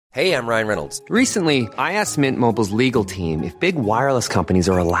Hey, I'm Ryan Reynolds. Recently, I asked Mint Mobile's legal team if big wireless companies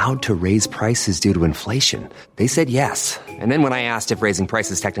are allowed to raise prices due to inflation. They said yes. And then when I asked if raising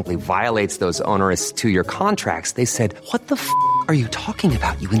prices technically violates those onerous two-year contracts, they said, "What the f*** are you talking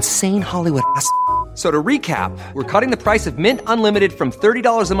about, you insane Hollywood ass?" So to recap, we're cutting the price of Mint Unlimited from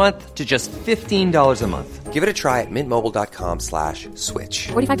 $30 a month to just $15 a month. Give it a try at mintmobile.com/switch.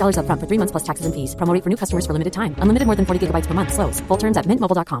 $45 up front for 3 months plus taxes and fees. Promo rate for new customers for limited time. Unlimited more than 40 gigabytes per month. Slows full terms at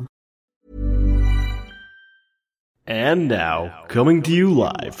mintmobile.com. And now, coming to you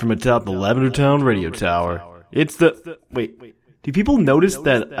live from atop the Lavender Town radio tower, it's the... Wait, do people notice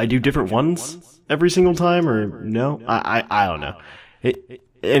that I do different ones every single time, or no? I don't know.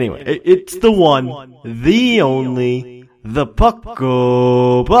 Anyway, it's the one, the only, the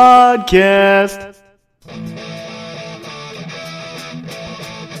Puckle Podcast.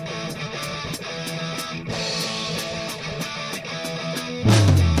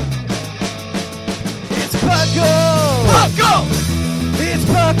 It's Puckle! Puckle! It's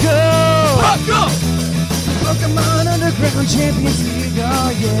Puckle! Puckle! Pokemon Underground Champions League, oh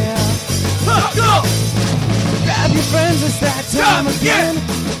yeah! Puckle! Grab your friends, it's that time again.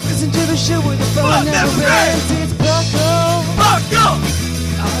 Listen to the show where the fun never ends. It's Puckle! Puckle!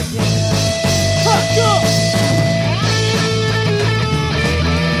 Oh yeah! Puckle!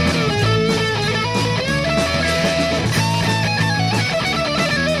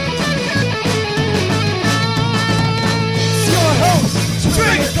 It's your host,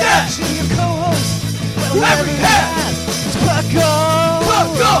 Drink That! Your co-host, Larry Hat! It's Puckle!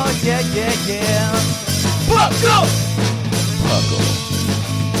 Puckle! Oh yeah, yeah, yeah! Puckle! Puckle.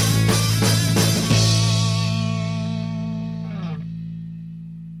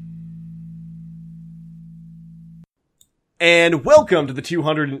 And welcome to the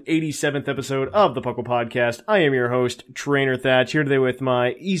 287th episode of the Puckle Podcast. I am your host, Trainer Thatch, here today with my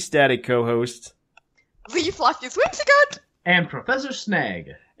ecstatic co-hosts, The Flocky Swimsuit! And Professor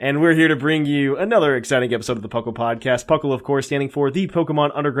Snag. And we're here to bring you another exciting episode of the Puckle Podcast. Puckle, of course, standing for the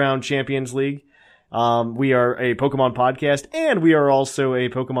Pokemon Underground Champions League. We are a Pokemon podcast, and we are also a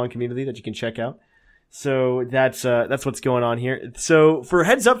Pokemon community that you can check out. So that's what's going on here. So for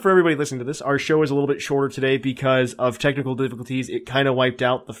heads up for everybody listening to this, our show is a little bit shorter today because of technical difficulties. It kind of wiped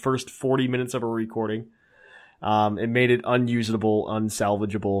out the first 40 minutes of our recording. It made it unusable,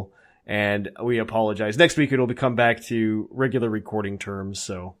 unsalvageable, and we apologize. Next week it'll come back to regular recording terms,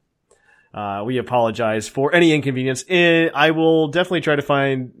 so we apologize for any inconvenience. I will definitely try to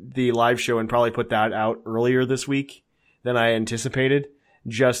find the live show and probably put that out earlier this week than I anticipated,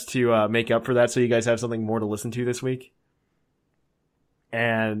 just to make up for that, so you guys have something more to listen to this week.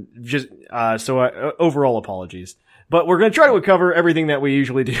 And just overall apologies. But we're going to try to cover everything that we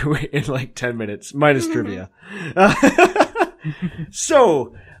usually do in like 10 minutes, minus trivia.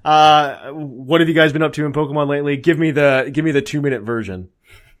 So, what have you guys been up to in Pokemon lately? Give me the 2-minute version.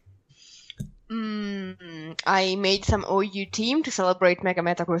 I made some OU team to celebrate Mega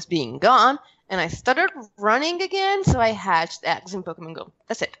Metagross being gone, and I started running again, so I hatched eggs in Pokemon Go.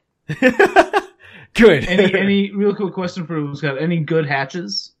 That's it. Good. Any real quick question for Scott? Any good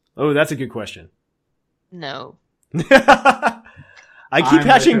hatches? Oh, that's a good question. No. I keep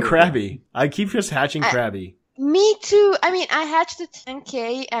hatching Krabby. I keep just hatching Krabby. Me too. I mean, I hatched a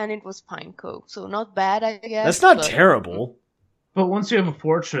 10K, and it was Pineco, so not bad, I guess. That's not terrible. But once you have a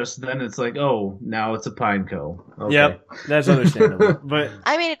fortress, then it's like, oh, now it's a Pineco. Okay. Yep, that's understandable. But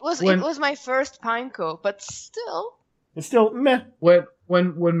I mean, it was my first Pineco, but still, it's still meh. When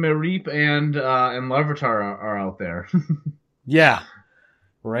Mareep and Larvitar are out there. Yeah,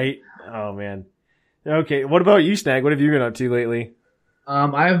 right. Oh man. Okay, what about you, Snag? What have you been up to lately?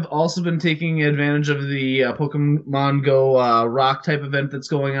 I've also been taking advantage of the Pokemon Go rock type event that's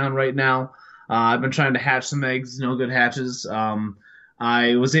going on right now. I've been trying to hatch some eggs, no good hatches.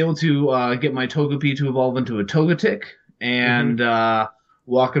 I was able to get my Togepi to evolve into a Togetic and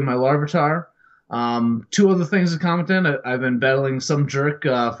walk in my Larvitar. Two other things to comment on. I've been battling some jerk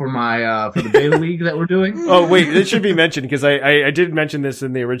for the beta league that we're doing. Oh wait, it should be mentioned because I did mention this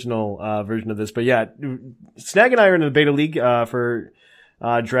in the original version of this, but yeah, Snag and I are in the beta league for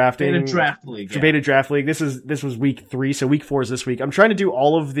drafting. Beta draft league. For beta draft league. This was week 3, so week 4 is this week. I'm trying to do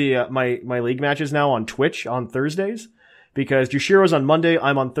all of the my league matches now on Twitch on Thursdays. Because Jushiro's on Monday,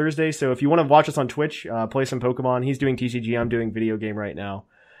 I'm on Thursday, so if you want to watch us on Twitch, play some Pokemon, he's doing TCG, I'm doing video game right now.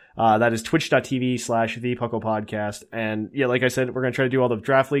 That is twitch.tv/thepucklepodcast. And yeah, like I said, we're going to try to do all the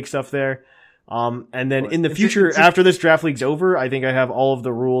draft league stuff there. And then in the future, after this draft league's over, I think I have all of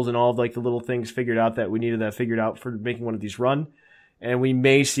the rules and all of like the little things figured out that we needed to figured out for making one of these run. And we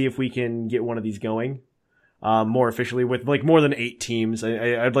may see if we can get one of these going. more officially with like more than 8 teams.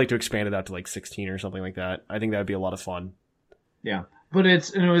 I'd like to expand it out to like 16 or something like that. I think that'd be a lot of fun. Yeah. But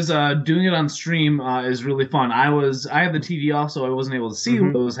it was doing it on stream is really fun. I had the TV off, so I wasn't able to see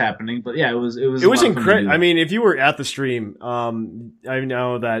what was happening. But yeah, it was incredible. I mean, if you were at the stream, I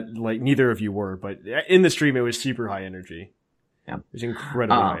know that like neither of you were, but in the stream it was super high energy. Yeah, it was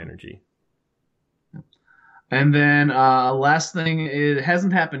incredibly high energy. And then last thing, it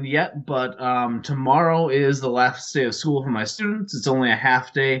hasn't happened yet, but tomorrow is the last day of school for my students. It's only a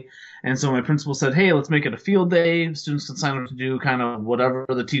half day. And so my principal said, hey, let's make it a field day. Students can sign up to do kind of whatever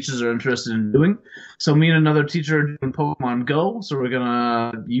the teachers are interested in doing. So me and another teacher are doing Pokemon Go. So we're going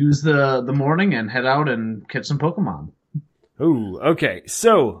to use the morning and head out and catch some Pokemon. Ooh, okay.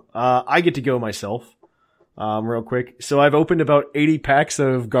 So I get to go myself real quick. So I've opened about 80 packs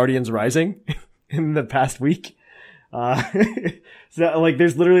of Guardians Rising in the past week. So like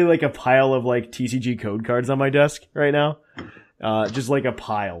there's literally like a pile of like TCG code cards on my desk right now. Just like a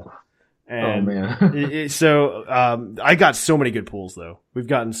pile. And so I got so many good pulls though. We've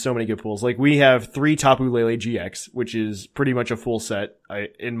gotten so many good pulls. Like we have 3 Tapu Lele GX, which is pretty much a full set.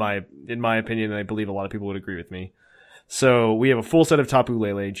 In my opinion, and I believe a lot of people would agree with me. So we have a full set of Tapu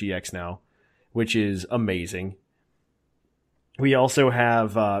Lele GX now, which is amazing. We also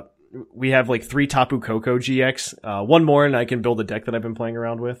have like 3 Tapu Koko GX. One more and I can build a deck that I've been playing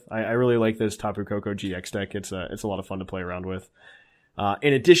around with. I really like this Tapu Koko GX deck. It's a lot of fun to play around with.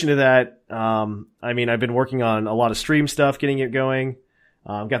 In addition to that, I mean, I've been working on a lot of stream stuff, getting it going.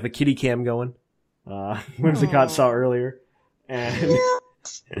 Got the kitty cam going. Whimsicott saw earlier. And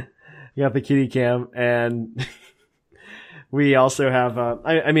got the kitty cam and we also have,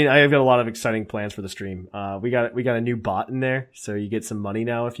 I mean, I've got a lot of exciting plans for the stream. We got a new bot in there. So you get some money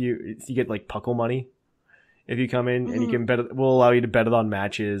now if you get like Puckle money. If you come in and you can bet it, we'll allow you to bet it on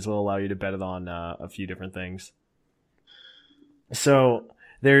matches. We'll allow you to bet it on, a few different things. So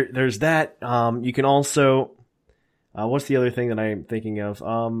there's that. You can also, what's the other thing that I'm thinking of?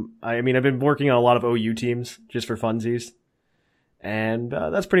 I mean, I've been working on a lot of OU teams just for funsies. And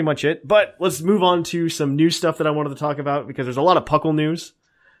that's pretty much it. But let's move on to some new stuff that I wanted to talk about because there's a lot of Puckle news.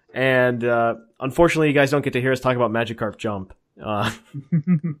 And unfortunately, you guys don't get to hear us talk about Magikarp Jump. Well,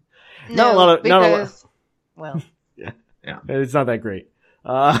 yeah, it's not that great.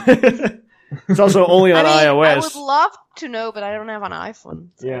 It's also only on iOS. I would love to know, but I don't have an iPhone.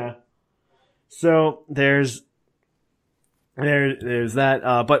 So. Yeah. So there's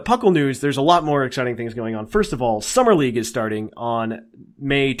that. But Puckle news, there's a lot more exciting things going on. First of all, Summer League is starting on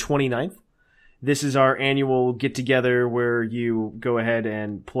May 29th. This is our annual get-together where you go ahead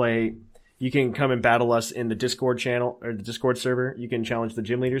and play. You can come and battle us in the Discord channel, or the Discord server. You can challenge the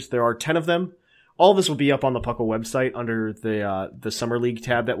gym leaders. There are 10 of them. All this will be up on the Puckle website under the Summer League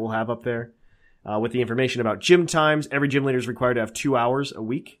tab that we'll have up there. With the information about gym times. Every gym leader is required to have 2 hours a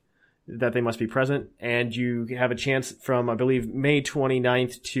week that they must be present. And you have a chance from, I believe, May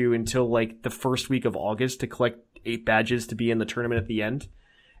 29th to until like the first week of August to collect 8 badges to be in the tournament at the end.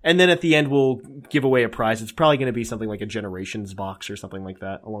 And then at the end, we'll give away a prize. It's probably going to be something like a Generations box or something like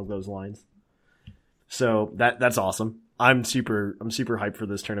that along those lines. So that's awesome. I'm super hyped for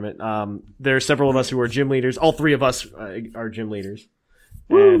this tournament. There are several of us who are gym leaders. All 3 of us are gym leaders.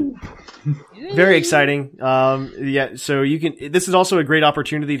 And very exciting. Yeah, so this is also a great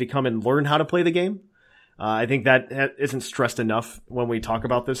opportunity to come and learn how to play the game. I think that isn't stressed enough when we talk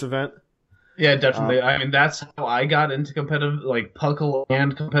about this event. Yeah, definitely. I mean, that's how I got into competitive, like Puckle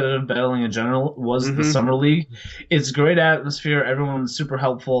and competitive battling in general, was the Summer League. It's great atmosphere. Everyone's super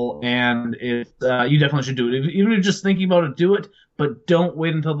helpful, and you definitely should do it. Even if you're just thinking about it, do it, but don't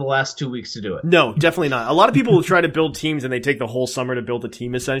wait until the last 2 weeks to do it. No, definitely not. A lot of people will try to build teams, and they take the whole summer to build a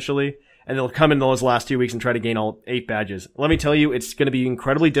team, essentially, and they'll come in those last 2 weeks and try to gain all 8 badges. Let me tell you, it's going to be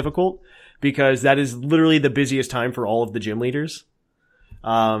incredibly difficult, because that is literally the busiest time for all of the gym leaders.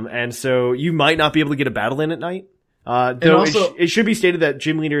 And so you might not be able to get a battle in at night. Though also, it should be stated that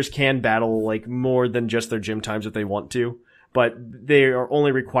gym leaders can battle like more than just their gym times if they want to, but they are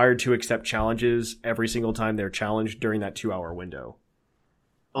only required to accept challenges every single time they're challenged during that 2-hour window.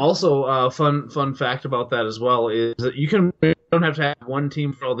 Also, fun fact about that as well is that you don't have to have one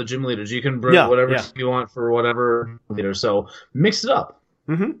team for all the gym leaders. You can bring whatever team you want for whatever leader. So mix it up.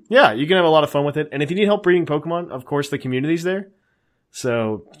 Mm-hmm. Yeah, you can have a lot of fun with it. And if you need help breeding Pokemon, of course, the community's there.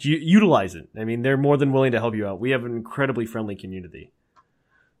 So utilize it. I mean, they're more than willing to help you out. We have an incredibly friendly community.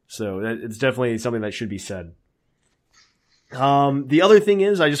 So it's definitely something that should be said. The other thing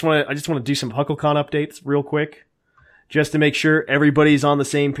is, I just want to do some PuckleCon updates real quick, just to make sure everybody's on the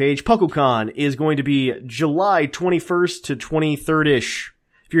same page. PuckleCon is going to be July 21st to 23rd-ish.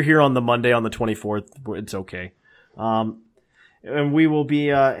 if you're here on the Monday on the 24th, it's okay. And we will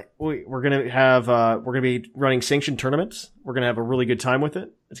be we're gonna be running sanctioned tournaments. We're gonna have a really good time with it.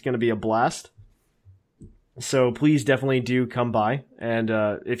 It's gonna be a blast. So please definitely do come by, and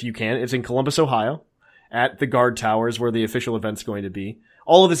if you can, it's in Columbus, Ohio, at the Guard Towers where the official event's going to be.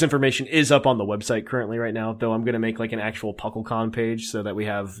 All of this information is up on the website currently right now, though I'm going to make like an actual PuckleCon page so that we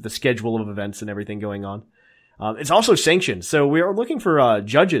have the schedule of events and everything going on. It's also sanctioned, so we are looking for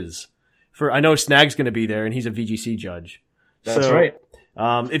judges. I know Snag's going to be there, and he's a VGC judge. That's right.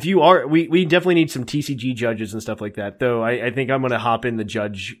 If you are, we definitely need some TCG judges and stuff like that, though I think I'm going to hop in the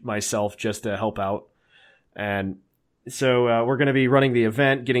judge myself just to help out. And so we're going to be running the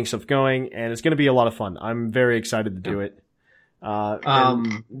event, getting stuff going, and it's going to be a lot of fun. I'm very excited to do it.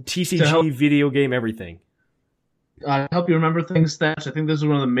 TCG, video game, everything. Help you remember things, Thatch. I think this is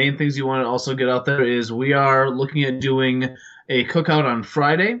one of the main things you want to also get out there is we are looking at doing a cookout on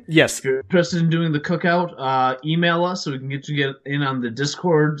Friday. Yes. If you're interested in doing the cookout, email us so we can get in on the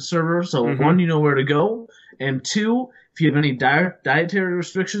Discord server. So one, you know where to go. And two, if you have any dietary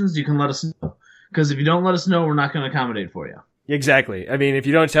restrictions, you can let us know. Because if you don't let us know, we're not going to accommodate for you. Exactly. I mean, if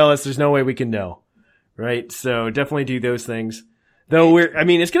you don't tell us, there's no way we can know. Right? So definitely do those things. Though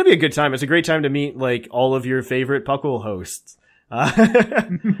it's going to be a good time. It's a great time to meet like all of your favorite Puckle hosts.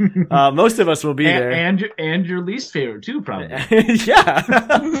 Most of us will be there. And your least favorite too, probably. Yeah.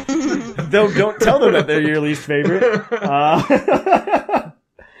 Though don't tell them that they're your least favorite.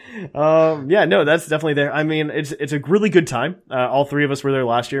 Yeah, no, that's definitely there. I mean, it's a really good time. All three of us were there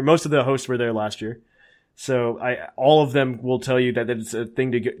last year. Most of the hosts were there last year. So all of them will tell you that it's a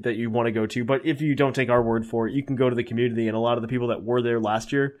thing that you want to go to. But if you don't take our word for it, you can go to the community, and a lot of the people that were there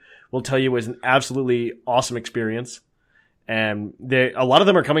last year will tell you it was an absolutely awesome experience. And a lot of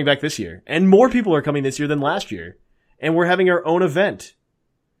them are coming back this year, and more people are coming this year than last year. And we're having our own event.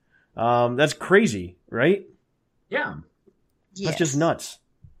 That's crazy, right? Yeah. Yes. That's just nuts.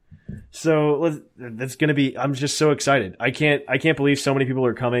 So that's going to be, I'm just so excited. I can't believe so many people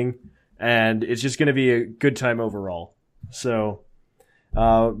are coming, and it's just going to be a good time overall. So,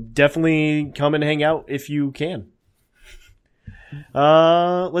 definitely come and hang out if you can.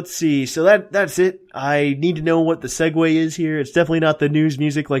 Let's see. So that's it. I need to know what the segue is here. It's definitely not the news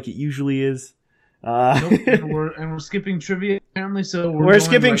music like it usually is. Nope, and we're skipping trivia apparently. So we're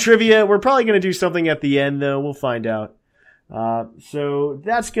skipping trivia. We're probably going to do something at the end though. We'll find out. So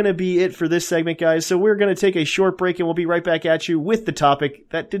that's going to be it for this segment, guys. So we're going to take a short break, and we'll be right back at you with the topic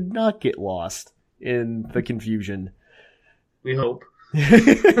that did not get lost in the confusion. We hope.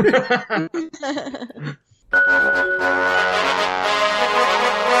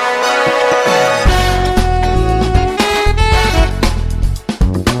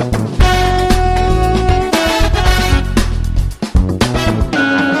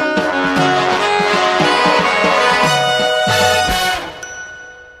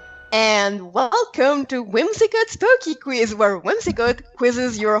 And welcome to Whimsicott's Poke Quiz, where Whimsicott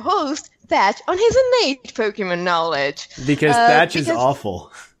quizzes your host, Thatch, on his innate Pokemon knowledge. Because Thatch is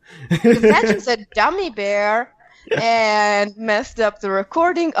awful. Thatch is a dummy bear and messed up the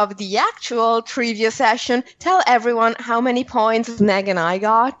recording of the actual trivia session. Tell everyone how many points Snag and I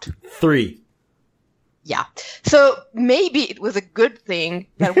got. 3. Yeah. So maybe it was a good thing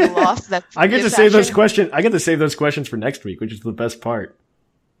that we lost that I get to session. save those questions. I get to save those questions for next week, which is the best part.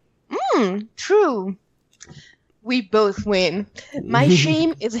 True. We both win. My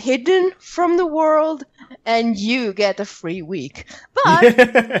shame is hidden from the world, and you get a free week.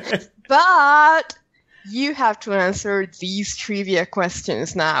 But you have to answer these trivia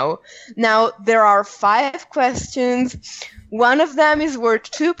questions now. Now, there are 5 questions. One of them is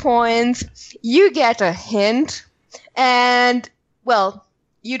worth 2 points. You get a hint, and, well,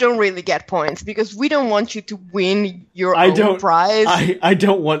 you don't really get points because we don't want you to win your own prize. I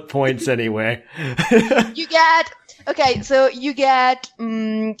don't want points anyway. You get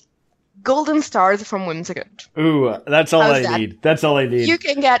golden stars from Whimsicott. Ooh, that's all I need. That's all I need. You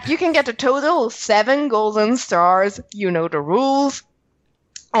can get a total of 7 golden stars. You know the rules.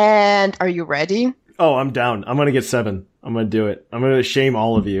 And are you ready? Oh, I'm down. I'm gonna get 7. I'm gonna do it. I'm gonna shame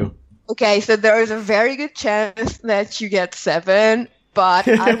all of you. Okay, so there is a very good chance that you get 7. But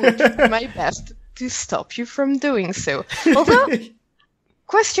I will do my best to stop you from doing so. Although,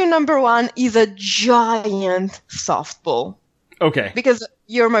 question number 1 is a giant softball. Okay. Because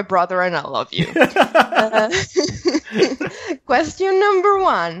you're my brother and I love you. Question number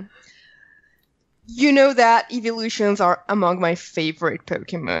 1. You know that evolutions are among my favorite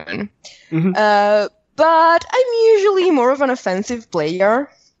Pokemon. But I'm usually more of an offensive player.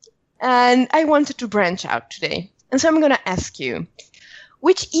 And I wanted to branch out today. And so I'm going to ask you,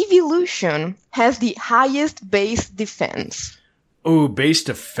 which evolution has the highest base defense? Ooh, base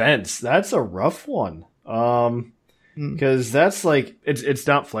defense. That's a rough one. Because that's like it's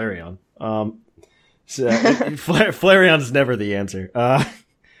not Flareon. Flareon's never the answer.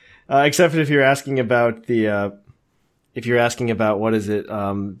 Except if you're asking about what is it,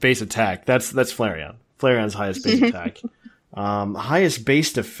 base attack. That's Flareon. Flareon's highest base attack. Highest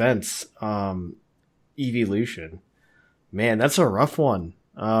base defense, evolution. Man, that's a rough one.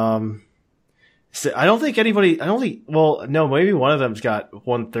 So I don't think well, no, maybe one of them's got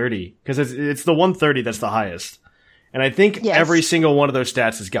 130 because it's the 130 that's the highest. And I think every single one of those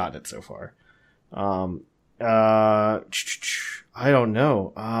stats has gotten it so far. I don't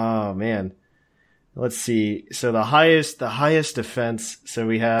know. Oh man. Let's see. So the highest defense. So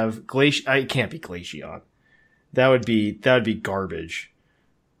we have it can't be Glaceon. That would be garbage.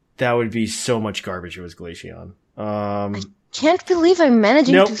 That would be so much garbage if it was Glaceon. I can't believe I'm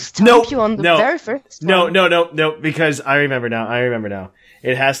managing to stump you on the very first one. No, because I remember now.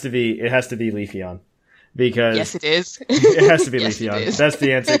 It has to be Leafeon. Because yes, it is. It has to be Yes, Leafeon. That's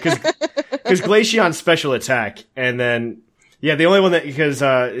the answer. Because Glaceon's special attack, and then the only one that because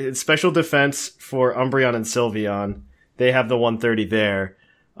it's special defense for Umbreon and Sylveon, they have the 130 there.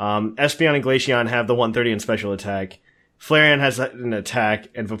 Espeon and Glaceon have the 130 in special attack. Flareon has it in attack,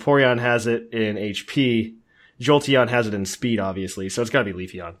 and Vaporeon has it in HP. Jolteon has it in speed, obviously, so it's gotta be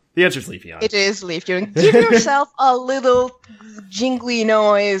Leafeon. The answer's Leafeon. It is Leafeon. Give yourself a little jingly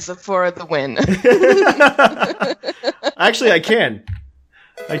noise for the win. Actually, I can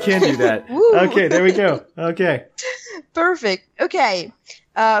do that. Okay, there we go. Okay. Perfect. Okay.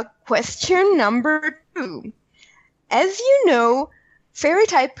 Question number 2. As you know,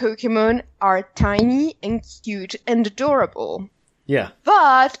 fairy-type Pokemon are tiny and cute and adorable. Yeah.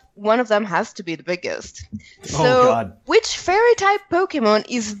 But one of them has to be the biggest. So, God. Which fairy-type Pokemon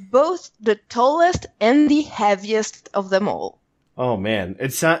is both the tallest and the heaviest of them all? Oh man,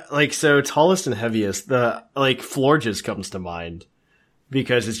 it's not so tallest and heaviest. The Florges comes to mind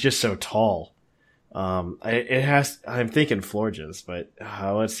because it's just so tall. I'm thinking Florges, but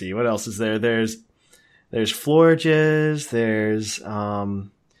let's see what else is there. There's Florges. There's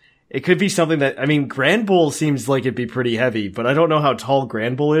it could be something that Granbull seems like it'd be pretty heavy, but I don't know how tall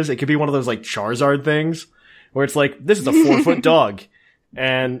Granbull is. It could be one of those Charizard things where it's this is a 4-foot dog,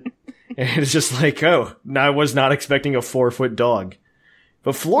 and it's just I was not expecting a 4-foot dog.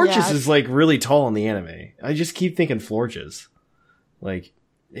 But Florges is really tall in the anime. I just keep thinking Florges.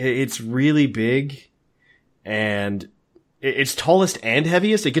 It's really big, and it's tallest and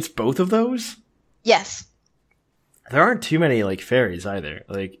heaviest. It gets both of those? Yes. There aren't too many fairies either.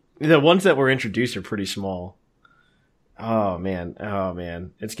 The ones that were introduced are pretty small. Oh man.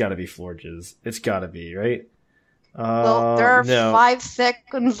 It's gotta be Florges. It's gotta be, right? Well, there are 5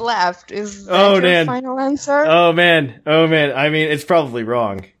 seconds left. Is that your final answer? Oh man. It's probably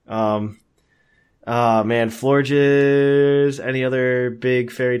wrong. Florges, any other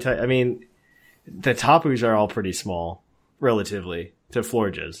big fairy type? The Tapus are all pretty small, relatively, to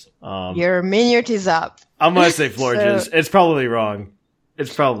Florges. Your minute is up. I'm gonna say Florges. It's probably wrong.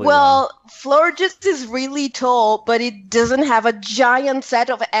 It's probably wrong. Florges is really tall, but it doesn't have a giant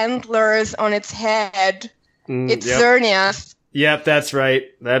set of antlers on its head. It's Xerneas. Yep, that's right.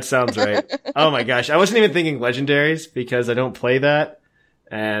 That sounds right. Oh my gosh. I wasn't even thinking legendaries because I don't play that.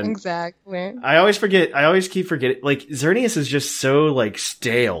 And exactly. I always keep forgetting. Xerneas is just so,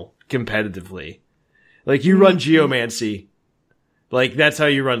 stale competitively. You run Geomancy. That's how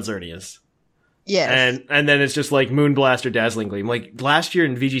you run Xerneas. Yes. And then it's just Moonblast or Dazzling Gleam. Last year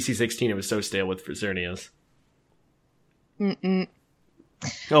in VGC 16, it was so stale with Xerneas. Mm-mm.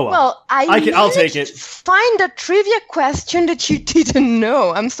 Oh well. I'll take it. Find a trivia question that you didn't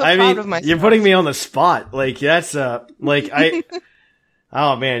know. I'm so proud of myself. You're putting me on the spot. That's oh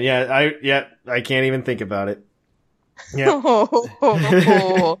man, I can't even think about it. Yeah.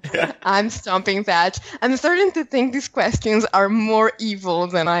 I'm stomping that. I'm starting to think these questions are more evil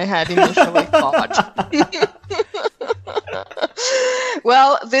than I had initially thought.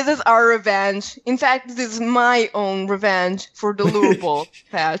 Well, this is our revenge. In fact, this is my own revenge for the Lure Ball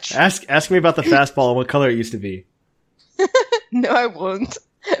patch. Ask me about the fastball and what color it used to be. No, I won't,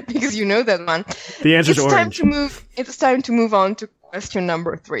 because you know that one. The answer's orange. It's time to move on to question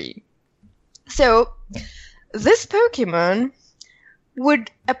number 3. So, this Pokemon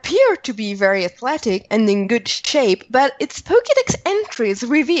would appear to be very athletic and in good shape, but its Pokédex entries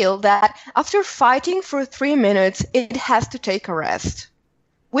reveal that after fighting for 3 minutes, it has to take a rest.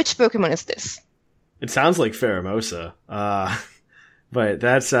 Which Pokemon is this? It sounds like Pheromosa, but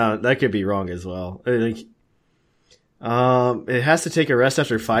that could be wrong as well. It has to take a rest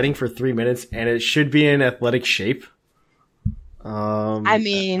after fighting for 3 minutes, and it should be in athletic shape. I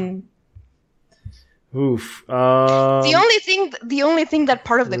mean, oof. the only thing that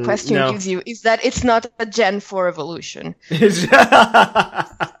part of the question no. gives you is that it's not a Gen 4 evolution. It's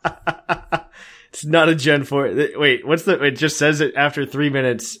not a Gen 4. Wait, it just says it after 3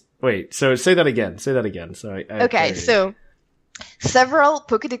 minutes. Wait, so say that again. So Okay, so several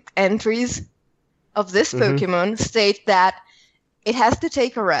Pokédex entries of this Pokemon state that it has to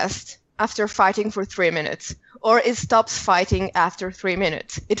take a rest after fighting for 3 minutes, or it stops fighting after 3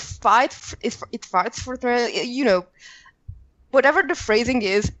 minutes. It fights for 3, whatever the phrasing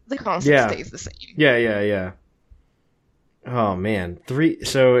is, the concept stays the same. Yeah. Oh man,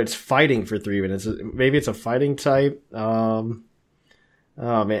 so it's fighting for 3 minutes. Maybe it's a fighting type. Oh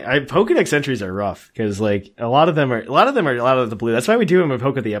man, Pokédex entries are rough because like a lot of them are out of the blue. That's why we do them in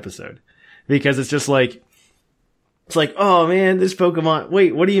Poke of the episode, because it's just like, oh man, this Pokemon.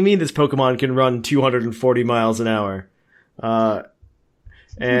 Wait, what do you mean this Pokemon can run 240 miles an hour?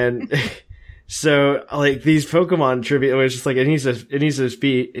 And so like these Pokemon trivia, it was just like it needs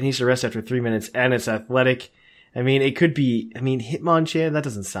to rest after 3 minutes, and it's athletic. I mean, it could be. I mean, Hitmonchan. That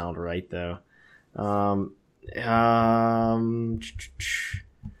doesn't sound right though.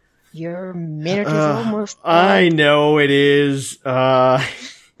 Your minute is almost up. I know it is. I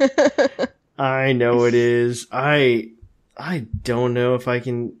know it is. I don't know if I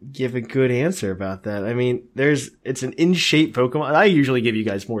can give a good answer about that. I mean, it's an in-shape Pokemon. I usually give you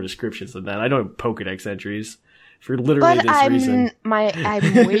guys more descriptions than that. I don't have Pokedex entries for literally this reason.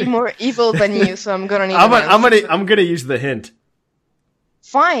 I'm way more evil than you, so I'm gonna need. I'm gonna use the hint.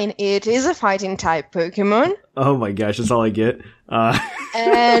 Fine, it is a fighting type Pokemon. Oh my gosh, that's all I get.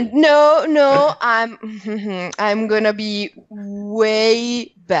 And no, I'm gonna be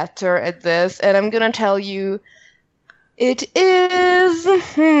way better at this, and I'm gonna tell you, it is.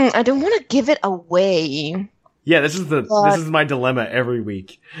 I don't want to give it away. Yeah, this is my dilemma every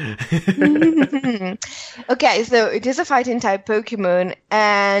week. Okay, so it is a fighting type Pokemon,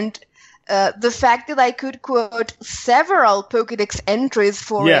 and the fact that I could quote several Pokédex entries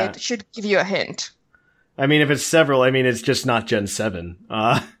for it should give you a hint. I mean, if it's several, I mean, it's just not Gen 7.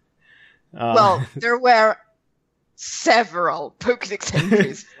 Well, there were several Pokédex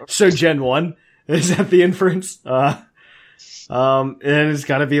entries. So Gen 1? Is that the inference? And it's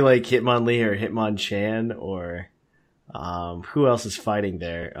gotta be like Hitmonlee or Hitmonchan or, who else is fighting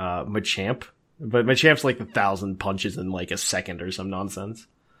there? Machamp? But Machamp's like 1,000 punches in like a second or some nonsense.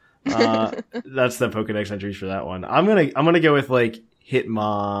 That's the Pokédex entries for that one. I'm gonna go with like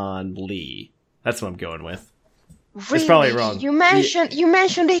Hitmonlee. That's what I'm going with. Really? It's probably wrong. You mentioned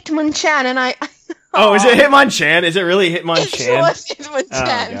Hitmonchan, and I. Oh, is it Hitmonchan? Is it really Hitmonchan? It was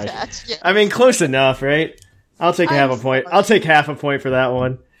Hitmonchan. Oh, Yeah. I mean, close enough, right? I'll take half a point. I'll take half a point for that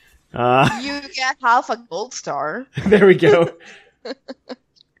one. You get half a gold star. There we go.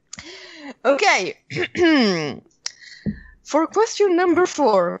 Okay. For question number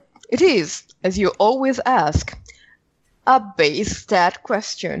 4, it is, as you always ask, a base stat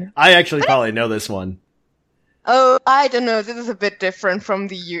question. I actually probably know this one. Oh, I don't know. This is a bit different from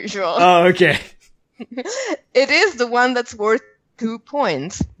the usual. Oh, okay. It is the one that's worth 2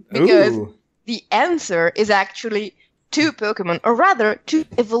 points. Because the answer is actually 2 Pokemon, or rather 2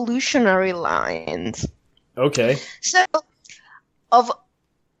 evolutionary lines. Okay. So,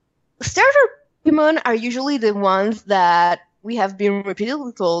 starter Pokemon are usually the ones that we have been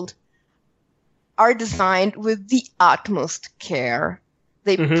repeatedly told are designed with the utmost care.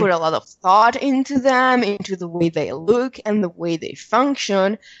 They put a lot of thought into them, into the way they look and the way they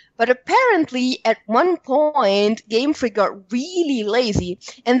function. But apparently, at one point, Game Freak got really lazy,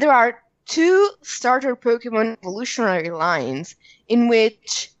 and there are 2 starter Pokemon evolutionary lines in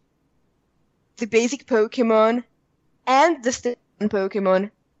which the basic Pokemon and the stage Pokemon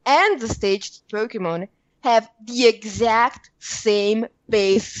and the staged Pokemon have the exact same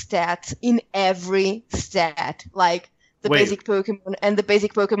base stats in every stat. Like, the basic Pokemon and the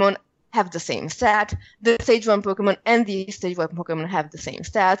basic Pokemon have the same stat. The Stage 1 Pokemon and the Stage 1 Pokemon have the same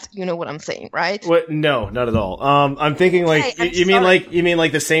stats. You know what I'm saying, right? What? No, not at all. I'm thinking like, you mean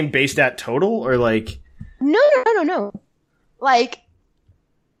like the same base stat total, or like? No. Like,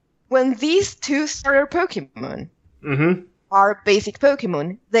 when these 2 starter Pokemon are basic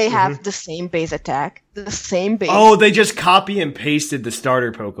Pokemon, they have the same base attack, the same base. Oh, they just copy and pasted the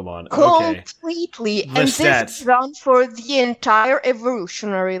starter Pokemon. Okay. Completely. The and stats. this is run for the entire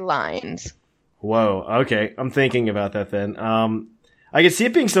evolutionary lines. Whoa. Okay, I'm thinking about that then. I can see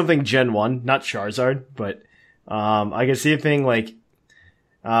it being something Gen 1, not Charizard, but I can see it being like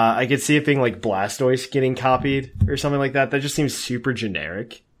I could see it being like Blastoise getting copied or something like that. That just seems super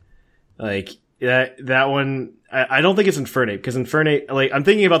generic. Like that one, I don't think it's Infernape, because Infernape, like, I'm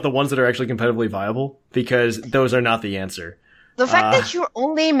thinking about the ones that are actually competitively viable, because those are not the answer. The fact that you're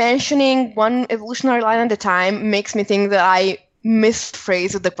only mentioning one evolutionary line at a time makes me think that I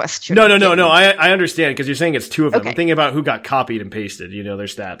misphrased the question. No. I understand, because you're saying it's two of them. Okay. I'm thinking about who got copied and pasted, their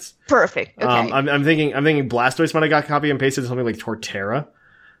stats. Perfect. Okay. I'm thinking Blastoise might have got copied and pasted to something like Torterra.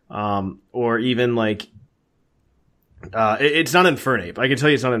 Or even like, it's not Infernape. I can tell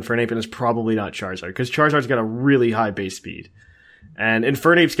you it's not Infernape, and it's probably not Charizard, because Charizard's got a really high base speed. And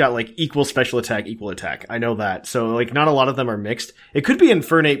Infernape's got like equal special attack, equal attack. I know that. So like not a lot of them are mixed. It could be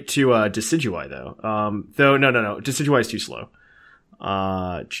Infernape to, Decidueye though. Though, no. Decidueye is too slow.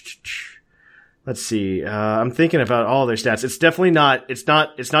 Let's see. I'm thinking about all their stats. It's definitely not, it's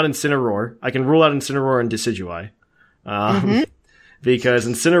not Incineroar. I can rule out Incineroar and Decidueye. Because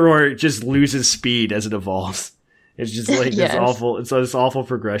Incineroar just loses speed as it evolves. It's just like Yes. this awful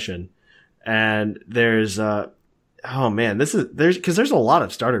progression. And there's, oh man, there's a lot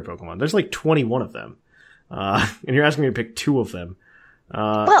of starter Pokemon. There's like 21 of them. And you're asking me to pick 2 of them.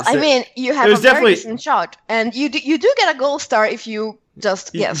 Well, I mean, you have a very decent shot, and you do get a gold star if you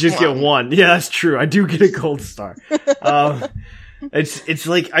just guess Just one. get one. Yeah, that's true. I do get a gold star. It's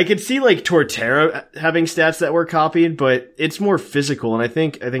like, I could see like Torterra having stats that were copied, but it's more physical, and I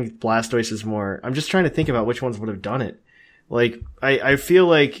think Blastoise is more. I'm just trying to think about which ones would have done it. Like, I feel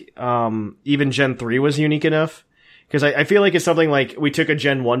like even Gen 3 was unique enough, because I feel like it's something like we took a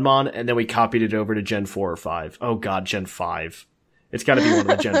Gen 1 mon and then we copied it over to Gen 4 or 5. Oh god, Gen 5. It's gotta be one of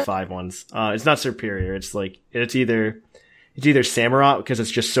the Gen 5 ones. It's not Superior. It's like, it's either Samurott, because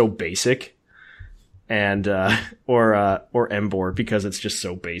it's just so basic, and or Emboar, because it's just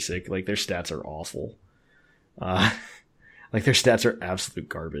so basic. Like, their stats are awful. Like, their stats are absolute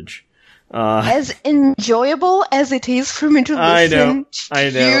garbage. As enjoyable as it is for me to listen I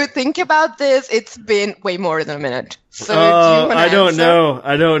know. you think about this, it's been way more than a minute. So do you wanna I don't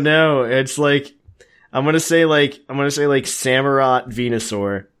answer? know. It's like, I'm gonna say Samurott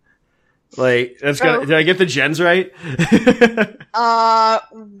Venusaur. Like, that's Oh. did I get the gens right?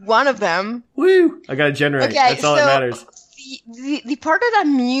 One of them. Woo! I got a gen right. Okay, That's all so that matters. the part that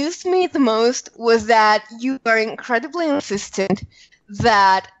amused me the most was that you are incredibly insistent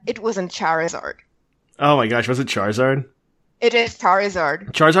that it wasn't Charizard. Oh my gosh, was it Charizard? It is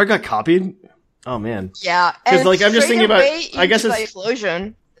Charizard. Charizard got copied? Oh man. Yeah, 'Cause, and like, I'm just straight thinking about- away I guess into it's-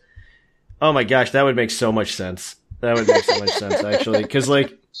 Typhlosion. Oh my gosh, that would make so much sense. That would make so much sense, actually. Because,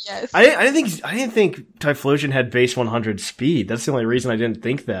 like, Yes. I didn't think Typhlosion had base 100 speed. That's the only reason I didn't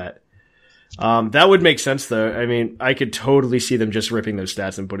think that. That would make sense, though. I mean, I could totally see them just ripping those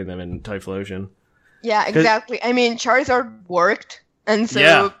stats and putting them in Typhlosion. Yeah, exactly. I mean, Charizard worked, and so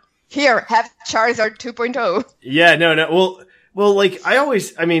Yeah. here, have Charizard 2.0. Yeah, no. Well, like, I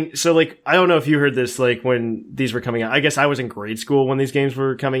don't know if you heard this, like, when these were coming out. I guess I was in grade school when these games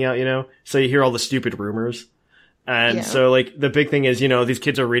were coming out, So you hear all the stupid rumors. And Yeah. so, like, the big thing is, these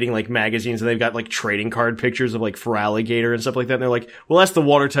kids are reading, like, magazines, and they've got, like, trading card pictures of, like, Feraligatr and stuff like that, and they're like, well, that's the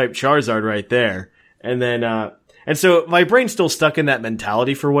water-type Charizard right there. And then, and so my brain's still stuck in that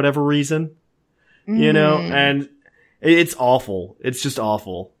mentality for whatever reason. And it's awful. It's just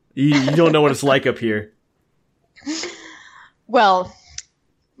awful. You don't know what it's like up here. Well,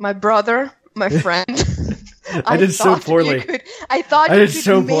 my brother, my friend. I did so thought poorly. I thought I you did could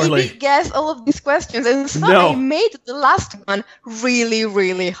so maybe poorly. guess all of these questions, and so No. I made the last one really,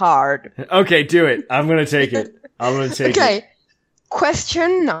 really hard. Okay, do it. I'm gonna take it. Okay,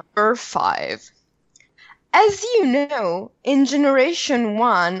 question number 5. As you know, in Generation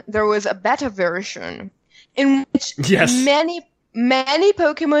 1, there was a beta version in which Yes. many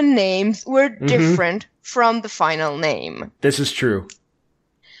Pokemon names were different from the final name. This is true.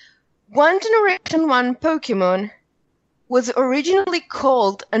 One Generation 1 Pokemon was originally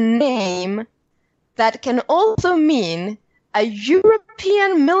called a name that can also mean a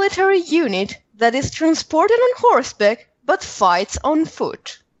European military unit that is transported on horseback but fights on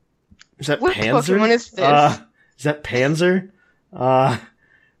foot. Is that What Panzer? Pokemon is this? Is that Panzer? A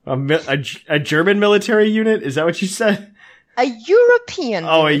German military unit? Is that what you said? A European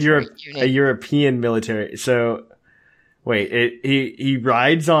Oh, military a European military. So, wait, he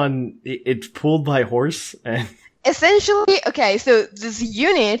rides on, it's pulled by horse? And Essentially, okay, so this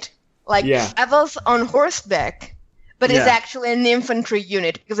unit, Yeah. travels on horseback, but is Yeah. actually an infantry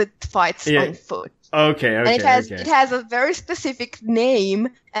unit because it fights Yeah. on foot. Okay, And it has a very specific name,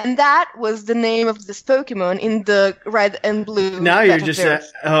 and that was the name of this Pokemon in the red and blue. Now you're just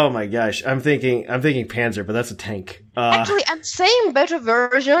oh my gosh, I'm thinking Panzer, but that's a tank. Actually, I'm saying beta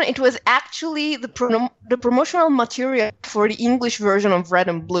version. It was actually the promotional material for the English version of Red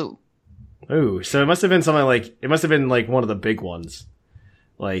and Blue. Ooh, so it must have been something like one of the big ones,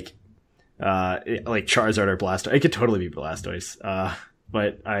 like Charizard or Blastoise. It could totally be Blastoise,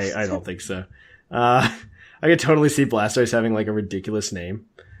 but I don't think so. I could totally see Blastoise having like a ridiculous name,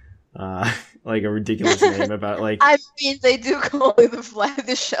 like a ridiculous name about like. I mean, they do call it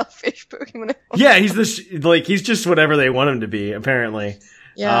the shellfish Pokemon. Yeah, he's just whatever they want him to be, apparently.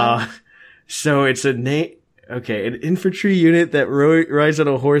 Yeah. So it's a name. Okay, an infantry unit that rides on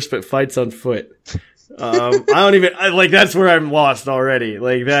a horse but fights on foot. That's where I'm lost already.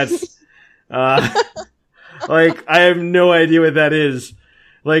 Like that's, like I have no idea what that is.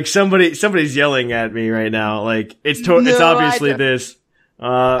 Like somebody's yelling at me right now. Like it's obviously this.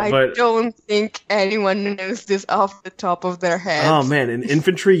 I don't think anyone knows this off the top of their head. Oh man, an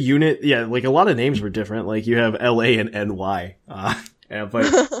infantry unit. Yeah, like a lot of names were different. Like you have LA and NY. Yeah, but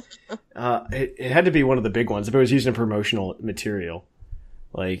it had to be one of the big ones if it was using promotional material.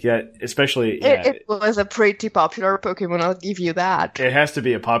 Like that, especially. Yeah, it was a pretty popular Pokemon. I'll give you that. It has to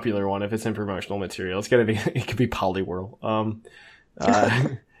be a popular one if it's in promotional material. It's gotta be. It could be Poliwhirl.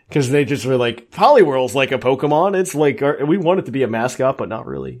 Because they just were like, Poliwhirl's like a Pokemon. It's like, we want it to be a mascot, but not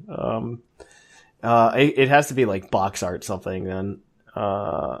really. It has to be like box art something then.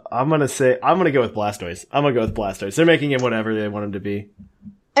 I'm gonna go with Blastoise. They're making him whatever they want him to be.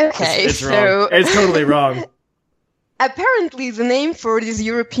 Okay, it's wrong. It's totally wrong. Apparently the name for this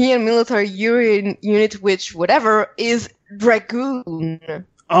European military unit, which whatever, is Dragoon.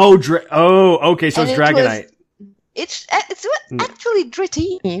 Oh, okay, so it's Dragonite. It's actually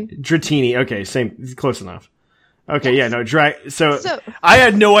Dratini. Dratini, okay, same, close enough. Okay, yeah, no, so I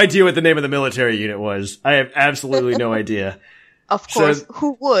had no idea what the name of the military unit was. I have absolutely no idea. Of course,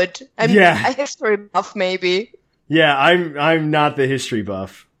 who would? A history buff, maybe. Yeah, I'm not the history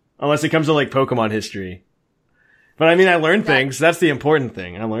buff. Unless it comes to, like, Pokemon history. But, I mean, I learned things. That's the important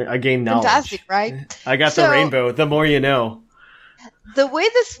thing. I gained knowledge. Fantastic, right? I got the rainbow. The more you know. The way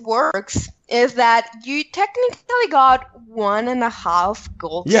this works is that you technically got 1.5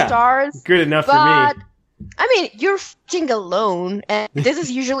 gold stars. Good enough for me. I mean, you're fighting alone, and this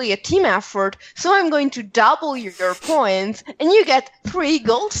is usually a team effort, so I'm going to double your points, and you get 3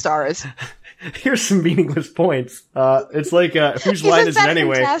 gold stars. Here's some meaningless points. It's like, whose line is it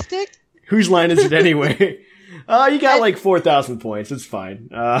anyway? Fantastic? Whose line is it anyway? You got like 4,000 points. It's fine.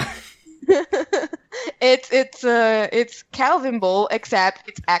 It's Calvin Ball, except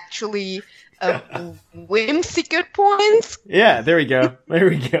it's actually whimsical points. Yeah, there we go.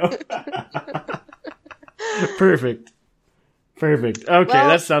 Perfect. Okay, well,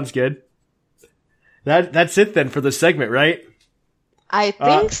 that sounds good. That's it then for the segment, right? I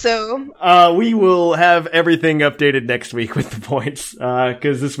think so. We will have everything updated next week with the points,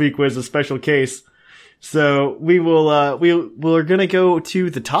 because this week was a special case. So we're gonna go to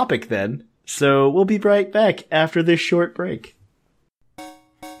the topic then. So we'll be right back after this short break.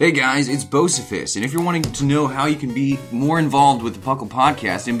 Hey guys, it's Bocephus, and if you're wanting to know how you can be more involved with the Puckle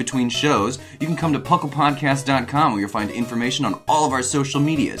Podcast in between shows, you can come to pucklepodcast.com where you'll find information on all of our social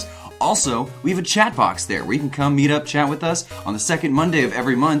medias. Also, we have a chat box there where you can come meet up, chat with us. On the second Monday of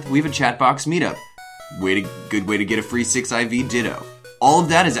every month, we have a chat box meetup. Good way to get a free 6IV Ditto. All of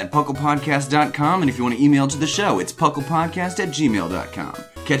that is at pucklepodcast.com, and if you want to email to the show, it's pucklepodcast@gmail.com.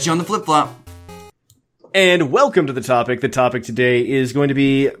 Catch you on the flip-flop. And welcome to the topic. The topic today is going to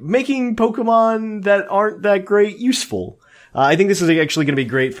be making Pokemon that aren't that great useful. I think this is actually going to be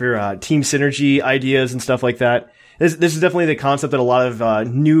great for team synergy ideas and stuff like that. This is definitely the concept that a lot of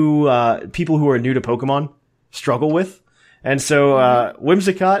new people who are new to Pokemon struggle with. And so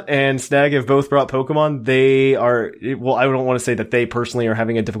Whimsicott and Snag have both brought Pokemon. They are, well, I don't want to say that they personally are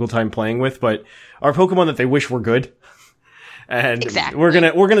having a difficult time playing with, but are Pokemon that they wish were good. And exactly. we're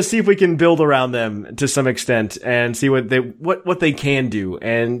gonna see if we can build around them to some extent and see what they can do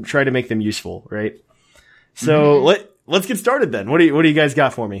and try to make them useful, right? So let's get started then. What do you guys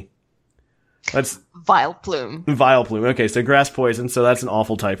got for me? Vileplume. Vileplume. Okay, so grass poison, so that's an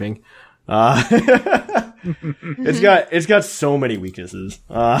awful typing. It's got so many weaknesses.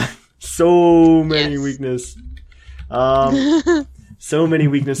 So many weaknesses.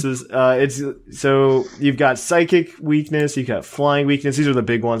 So you've got psychic weakness, you've got flying weakness. These are the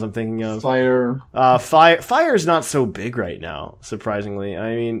big ones I'm thinking of. Fire. Fire is not so big right now, surprisingly.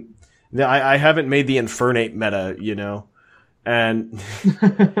 I mean, I haven't made the Infernape meta, And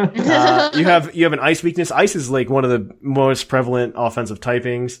you have an ice weakness. Ice is like one of the most prevalent offensive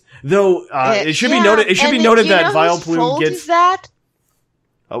typings. Though it should be noted. It should be noted that Vileplume gets that.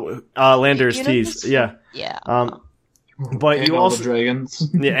 Lander's tease. Yeah. But And you all also the dragons.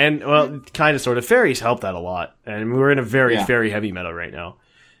 yeah, and well, kind of sort of fairies help that a lot, and we're in a very fairy heavy meta right now.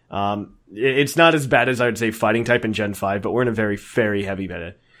 It's not as bad as I would say fighting type in Gen 5, but we're in a very fairy heavy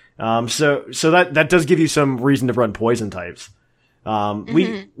meta. So that does give you some reason to run poison types.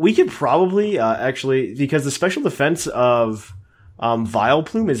 We could probably actually, because the special defense of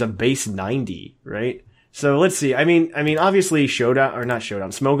Vileplume is a base 90, right? So let's see. I mean, obviously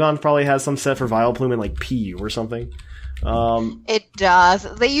Smogon probably has some set for Vileplume in like PU or something. It does.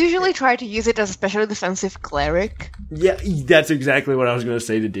 They usually try to use it as a special defensive cleric. Yeah, that's exactly what I was going to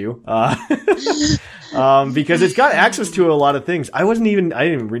say to do. Because it's got access to a lot of things. I didn't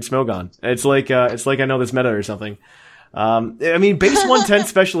even read Smogon. It's like I know this meta or something. I mean, base 110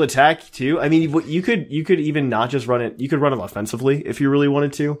 special attack too. I mean, you could even not just run it. You could run it offensively if you really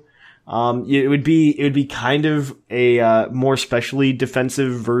wanted to. It would be kind of a more specially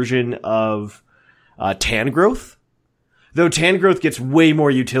defensive version of Tangrowth. Though Tangrowth gets way more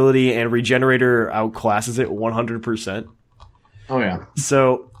utility and Regenerator outclasses it 100%. Oh yeah.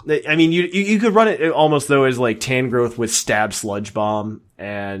 So I mean, you could run it almost though as like Tangrowth with Stab Sludge Bomb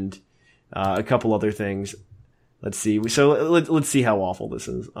and a couple other things. Let's see. So let's see how awful this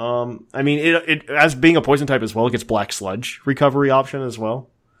is. I mean, it as being a poison type as well, it gets Black Sludge recovery option as well,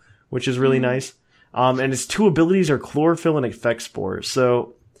 which is really nice. And its two abilities are Chlorophyll and Effect Spore.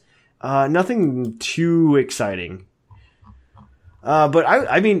 So nothing too exciting. But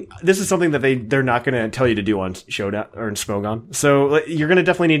I mean, this is something that they're not going to tell you to do on Showdown or in Smogon. So you're going to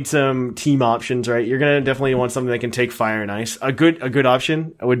definitely need some team options, right? You're going to definitely want something that can take fire and ice. A good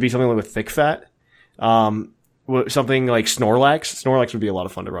option would be something like with Thick Fat. Something like Snorlax. Snorlax would be a lot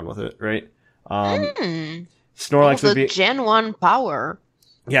of fun to run with it, right? Snorlax would be Gen 1 power.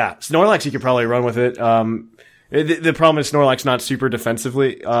 Yeah, Snorlax you could probably run with it. The problem is Snorlax not super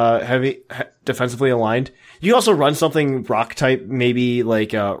defensively defensively aligned. You can also run something rock type, maybe like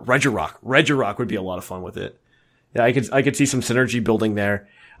Regirock. Regirock would be a lot of fun with it. Yeah, I could see some synergy building there.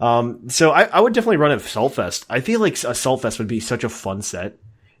 So I would definitely run Assault Vest. I feel like Assault Vest would be such a fun set.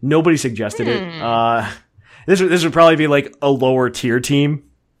 Nobody suggested it. This would probably be like a lower tier team,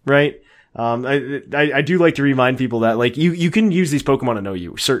 right? I do like to remind people that like you can use these Pokemon to know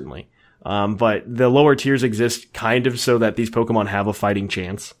you, certainly. But the lower tiers exist kind of so that these Pokemon have a fighting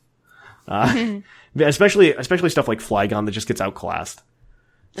chance. Especially stuff like Flygon that just gets outclassed.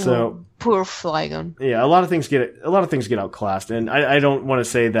 So poor Flygon. Yeah, a lot of things get outclassed, and I don't want to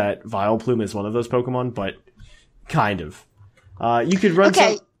say that Vileplume is one of those Pokemon, but kind of. You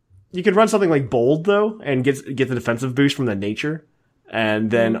could run something like Bold though, and get the defensive boost from the nature, and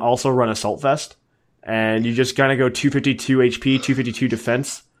then also run Assault Vest, and you just kind of go 252 HP, 252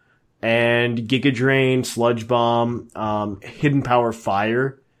 defense. And Giga Drain, Sludge Bomb, Hidden Power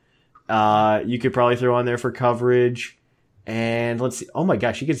Fire. You could probably throw on there for coverage. And let's see. Oh my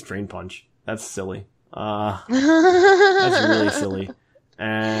gosh, he gets Drain Punch. That's silly. That's really silly.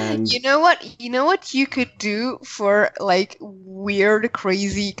 And you know what you could do for like weird,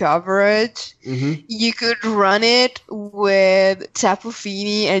 crazy coverage? Mm-hmm. You could run it with Tapu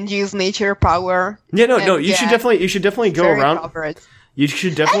Fini and use Nature Power. Yeah, no. You should definitely go around. Coverage. You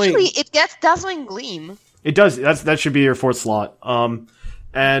should definitely. Actually, it gets Dazzling Gleam. It does. That should be your fourth slot.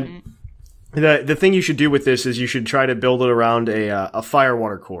 And the thing you should do with this is you should try to build it around a fire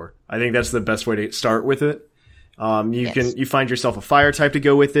water core. I think that's the best way to start with it. You find yourself a fire type to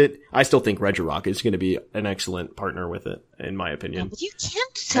go with it. I still think Regirock is going to be an excellent partner with it, in my opinion. But you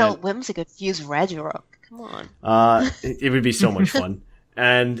can't tell Whimsicott to use Regirock. Come on. It would be so much fun.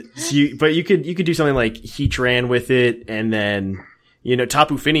 And but you could do something like Heatran with it, and then.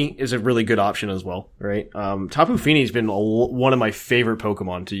 Tapu Fini is a really good option as well, right? Tapu Fini's been one of my favorite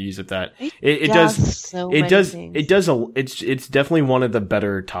Pokemon to use at that. It's definitely one of the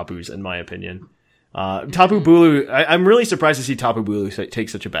better Tapus in my opinion. Tapu Bulu, I'm really surprised to see Tapu Bulu take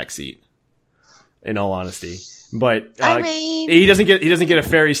such a back seat. In all honesty, but he doesn't get a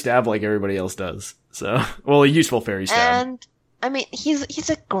fairy stab like everybody else does. So, well, a useful fairy stab. And I mean,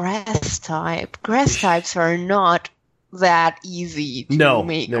 he's a grass type. Grass types are not that easy to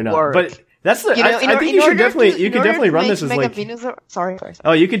make work. But that's the. I think you could definitely run this as like. Sorry.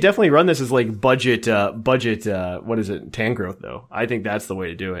 Oh, you could definitely run this as like budget. What is it? Tangrowth though. I think that's the way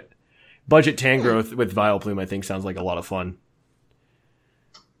to do it. Budget Tangrowth with Vileplume, I think, sounds like a lot of fun.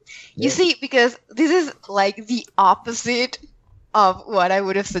 You see, because this is like the opposite of what I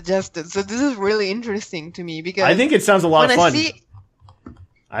would have suggested. So this is really interesting to me because I think it sounds a lot of fun.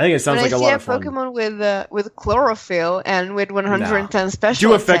 I think it sounds like a lot of fun. When I see a Pokemon with chlorophyll and with 110 special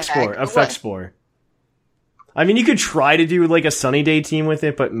do Effect Spore. I mean, you could try to do like a Sunny Day team with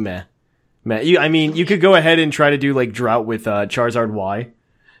it, but meh. You could go ahead and try to do like Drought with Charizard Y.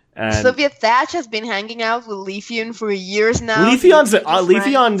 And Soviet Thatch has been hanging out with Leafeon for years now.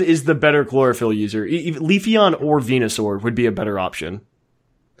 Leafeon is the better chlorophyll user. Leafeon or Venusaur would be a better option.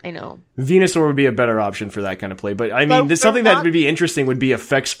 I know. Venusaur would be a better option for that kind of play. But I mean, something that would be interesting would be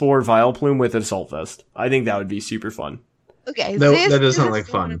Effect Spore Vileplume with Assault Vest. I think that would be super fun. Okay, that does sound like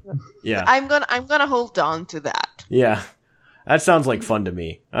fun. Yeah, I'm gonna hold on to that. Yeah, that sounds like fun to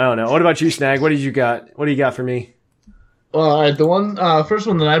me. I don't know. What about you, Snag? What do you got for me? The first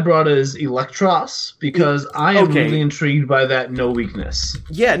one that I brought is Electros because I am really intrigued by that no weakness.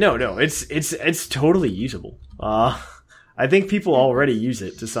 Yeah, no, it's totally usable. I think people already use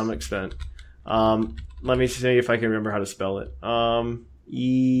it to some extent. Let me see if I can remember how to spell it.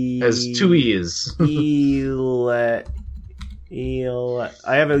 Has 2 E's. I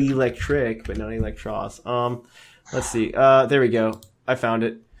have an electric, but not Electros. Let's see. There we go. I found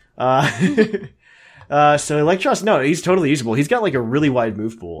it. So Electros, no, he's totally usable. He's got like a really wide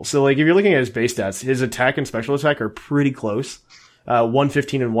move pool. So like if you're looking at his base stats, his attack and special attack are pretty close.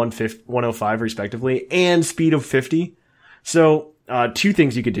 115 and 105 respectively, and speed of 50. So, 2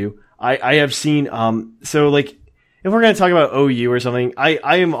 things you could do. I have seen, so like, if we're going to talk about OU or something,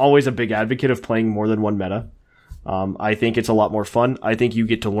 I am always a big advocate of playing more than one meta. I think it's a lot more fun. I think you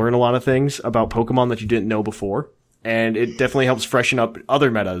get to learn a lot of things about Pokemon that you didn't know before. And it definitely helps freshen up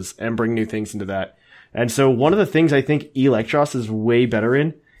other metas and bring new things into that. And so one of the things I think Electros is way better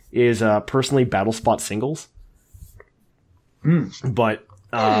in is, personally Battle Spot singles. But,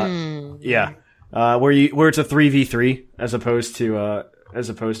 yeah. Where it's a 3v3 as opposed to a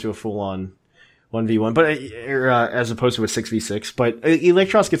full-on 1v1, but, as opposed to a 6v6. But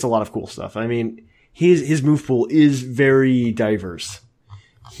Electros gets a lot of cool stuff. I mean, his move pool is very diverse.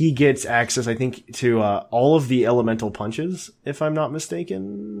 He gets access, I think, to, all of the elemental punches, if I'm not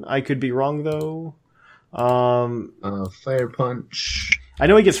mistaken. I could be wrong, though. Fire Punch. I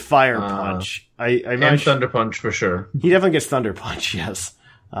know he gets Fire Punch. And Thunder Punch for sure. He definitely gets Thunder Punch, yes.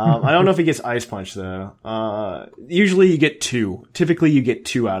 I don't know if he gets Ice Punch, though. Usually you get 2. Typically you get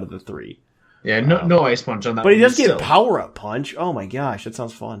 2 out of the 3. Yeah, no Ice Punch on that. But he does get Power Up Punch. Oh my gosh, that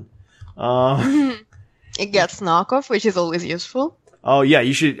sounds fun. It gets Knockoff, which is always useful. Oh yeah,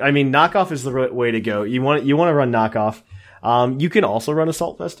 you should. I mean, Knockoff is the right way to go. You want to run Knockoff. You can also run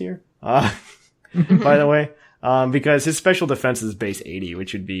Assault Vest here. By the way, because his special defense is base 80,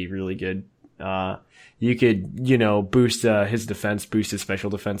 which would be really good. You could, boost his defense, boost his special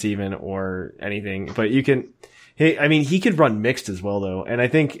defense even, or anything. But you can. He could run mixed as well though, and I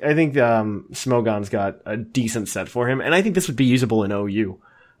think Smogon's got a decent set for him, and I think this would be usable in OU.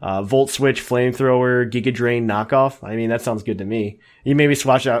 Volt Switch, Flamethrower, Giga Drain, Knockoff. I mean, that sounds good to me. You maybe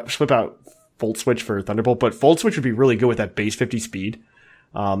swap out Volt Switch for Thunderbolt, but Volt Switch would be really good with that base 50 speed.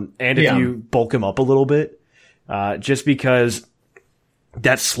 And if you bulk him up a little bit, just because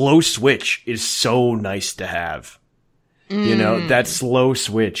that slow switch is so nice to have. That slow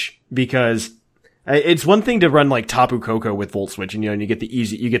switch, because it's one thing to run like Tapu Koko with Volt Switch and, you get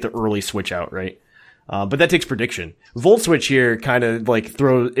the early switch out, right? But that takes prediction. Volt Switch here kind of like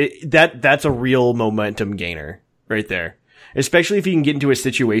that's a real momentum gainer right there. Especially if you can get into a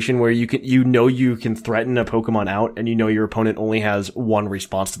situation where you can threaten a Pokemon out and your opponent only has one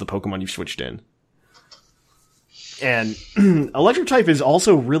response to the Pokemon you've switched in. And Electric type is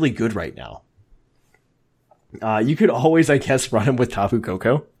also really good right now. You could always, I guess, run him with Tapu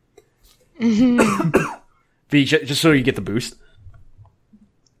Koko. Just so you get the boost.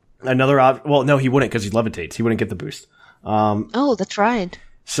 Well, no, he wouldn't because he levitates. He wouldn't get the boost. Oh, that's right.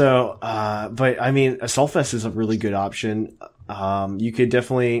 So, but I mean, Assault Vest is a really good option. You could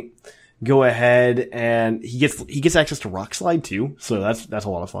definitely go ahead and he gets access to Rock Slide too. So that's a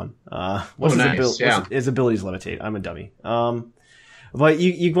lot of fun. His abilities levitate. I'm a dummy. But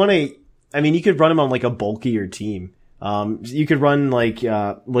you want to, you could run him on like a bulkier team. You could run like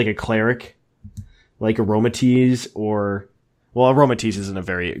a Cleric, like Aromatisse Aromatisse isn't a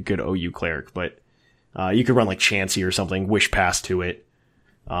very good OU Cleric, but, you could run like Chansey or something, Wish Pass to it.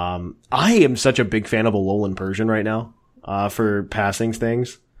 I am such a big fan of Alolan Persian right now, for passing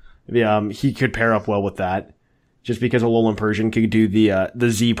things. He could pair up well with that, just because Alolan Persian could do the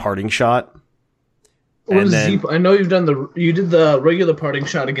Z parting shot. What is Z? I know you did the regular parting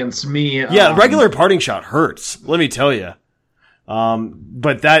shot against me. Yeah, regular parting shot hurts, let me tell you.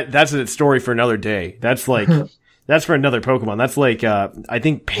 But that's a story for another day. That's like, That's for another Pokemon. That's like, I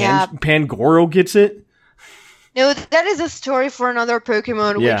think Pangoro gets it. No, that is a story for another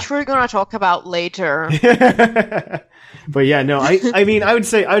Pokemon, which we're gonna talk about later. But yeah, no, I mean, I would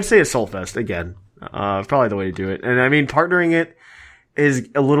say a Solfest again. Probably the way to do it. And I mean, partnering it is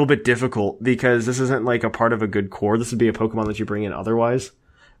a little bit difficult because this isn't like a part of a good core. This would be a Pokemon that you bring in otherwise.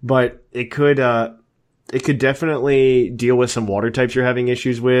 But it could definitely deal with some water types you're having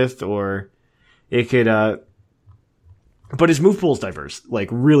issues with, or it could, but his move pool is diverse, like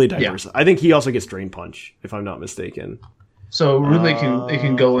really diverse. Yeah. I think he also gets Drain Punch, if I'm not mistaken. So really, it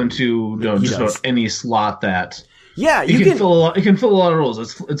can go into just about any slot that. Yeah, you can fill. It can fill a lot of roles.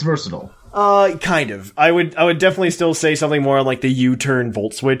 It's versatile. Kind of. I would definitely still say something more like the U-turn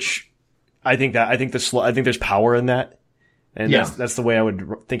Volt Switch. I think there's power in that, and that's the way I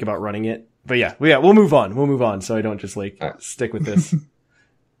would think about running it. But we'll move on. So I don't just stick with this.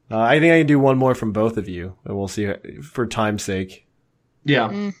 I think I can do one more from both of you, and we'll see for time's sake. Yeah.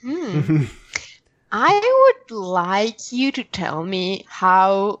 Mm-hmm. I would like you to tell me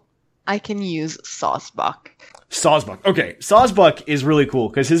how I can use Sawsbuck. Sawsbuck. Okay, Sawsbuck is really cool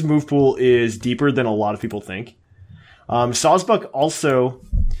because his move pool is deeper than a lot of people think. Sawsbuck also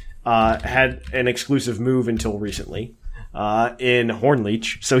had an exclusive move until recently in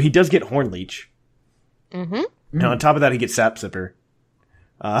Hornleech, so he does get Hornleech. Mm-hmm. And on top of that, he gets Sap Sipper,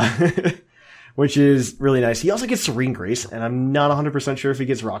 which is really nice. He also gets Serene Grace, and I'm not 100% sure if he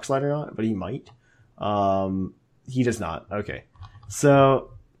gets Rock Slide or not, but he might. He does not. Okay,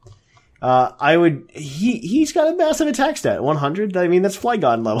 so. He's got a massive attack stat, 100. I mean, that's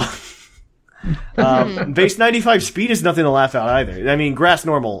Flygon level. Base 95 speed is nothing to laugh at either. I mean, Grass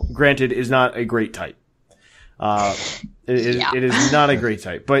Normal, granted, is not a great type. It is not a great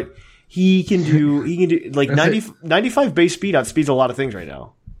type, but he can do like 95 base speed outspeeds a lot of things right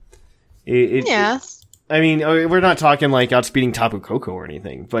now. Yes. I mean, we're not talking like outspeeding Tapu Koko or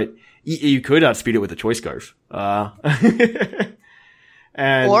anything, but you could outspeed it with a Choice Scarf.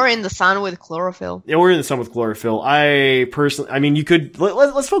 Or in the sun with Chlorophyll. Yeah, or in the sun with Chlorophyll. I mean, you could,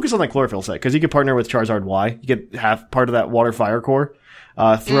 let's focus on that Chlorophyll set, because you could partner with Charizard Y. You get half part of that Water Fire core.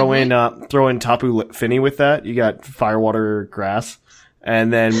 Throw in Tapu Fini with that. You got Fire, Water, Grass.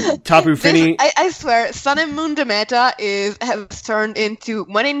 And then Tapu Fini. I swear, Sun and Moon Demeta has turned into,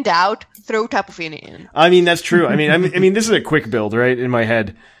 when in doubt, throw Tapu Fini in. I mean, that's true. I mean, this is a quick build, right? In my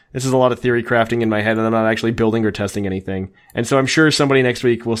head. This is a lot of theory crafting in my head, and I'm not actually building or testing anything. And so I'm sure somebody next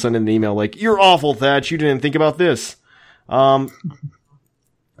week will send an email like, "You're awful, Thatch. You didn't think about this."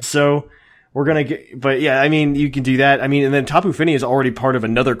 So we're gonna get, but yeah, I mean, you can do that. I mean, and then Tapu Fini is already part of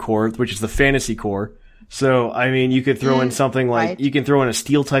another core, which is the Fantasy core. So I mean, you could throw in something like you can throw in a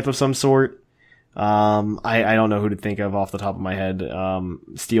Steel type of some sort. I don't know who to think of off the top of my head.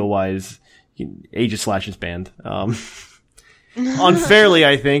 Steel wise, Aegislash is banned. Unfairly,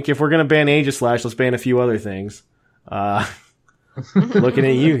 I think. If we're gonna ban Aegislash, let's ban a few other things. Looking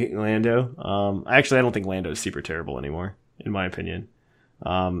at you, Lando. Actually, I don't think Lando is super terrible anymore, in my opinion.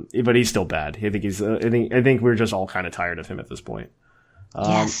 But he's still bad. I think we're just all kind of tired of him at this point.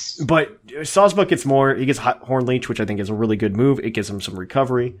 Yes. But Sawsbuck gets more. He gets Hornleech, which I think is a really good move. It gives him some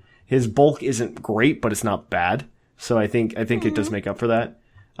recovery. His bulk isn't great, but it's not bad. So I think it does make up for that.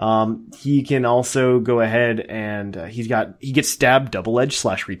 He can also go ahead and he gets Stab, Double Edge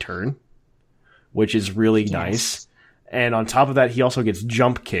 / Return, which is really nice. And on top of that, he also gets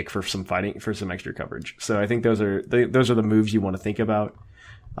Jump Kick for some extra coverage. So I think those are the moves you want to think about.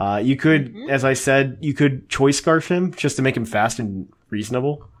 You could, as I said, you could Choice Scarf him just to make him fast and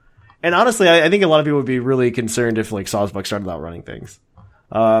reasonable. And honestly, I think a lot of people would be really concerned if like Sawsbuck started out running things.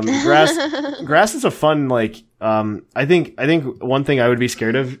 Grass is a fun, like, I think one thing I would be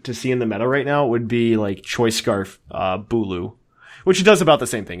scared of to see in the meta right now would be like Choice Scarf, Bulu, which does about the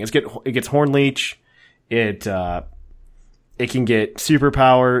same thing. It gets Hornleech. It can get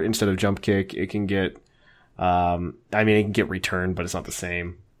Superpower instead of Jump Kick. It can get, it can get Return, but it's not the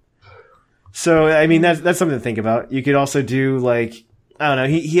same. So, I mean, that's something to think about. You could also do like, I don't know,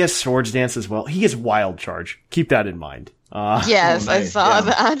 he has Swords Dance as well. He gets Wild Charge. Keep that in mind. Yes, I saw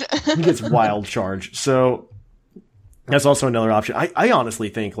that. He gets Wild Charge. So that's also another option. I honestly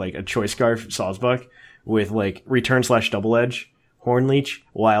think like a Choice Scarf Sawsbuck with like Return / Double Edge, Hornleech,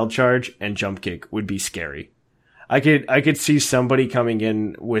 Wild Charge, and Jump Kick would be scary. I could see somebody coming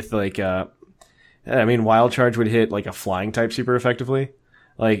in with like Wild Charge would hit like a flying type super effectively.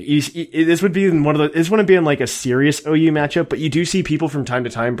 Like this would be this wouldn't be in like a serious OU matchup, but you do see people from time to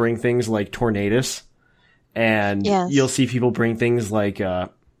time bring things like Tornadus. And you'll see people bring things like I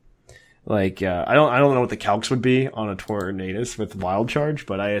don't know what the calcs would be on a Tornadus with Wild Charge,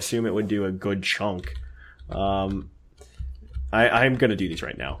 but I assume it would do a good chunk. I'm gonna do these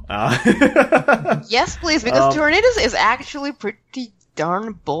right now. Yes, please, because Tornadus is actually pretty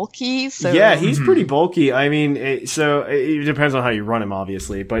darn bulky. So yeah, he's pretty bulky. I mean, it depends on how you run him,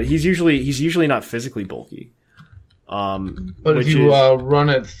 obviously, but he's usually not physically bulky. But if you run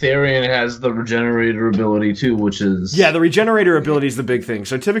it Therian, it has the regenerator ability too, which is the regenerator ability is the big thing.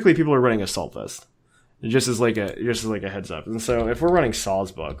 So typically people are running Assault Vest, just as like a heads up. And so if we're running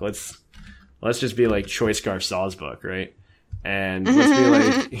Sawsbuck, let's just be like Choice Scarf Sawsbuck, right? And let's be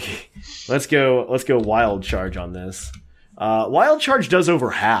like, let's go Wild Charge on this. Wild Charge does over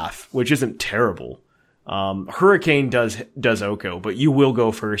half, which isn't terrible. Hurricane does Oko, but you will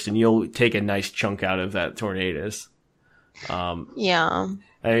go first and you'll take a nice chunk out of that Tornadus. Yeah.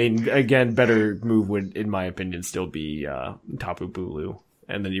 I mean, again, better move would, in my opinion, still be Tapu Bulu,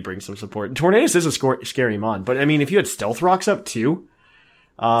 and then you bring some support. Tornadus is a scary mon, but I mean, if you had Stealth Rocks up too,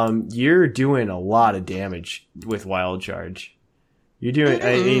 you're doing a lot of damage with Wild Charge. You're doing.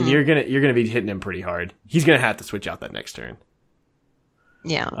 I mean, you're gonna be hitting him pretty hard. He's gonna have to switch out that next turn.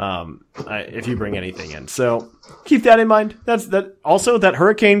 Yeah. If you bring anything in, so keep that in mind. That. Also, that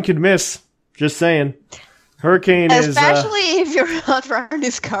Hurricane could miss. Just saying. Hurricane especially if you're not running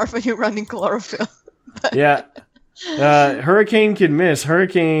Scarf and you're running Chlorophyll. Yeah. Hurricane can miss.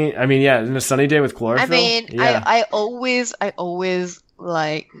 Hurricane, I mean, yeah, in a sunny day with Chlorophyll. I mean, yeah. I always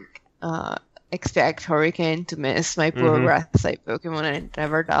expect Hurricane to miss my poor grass type Pokemon, and it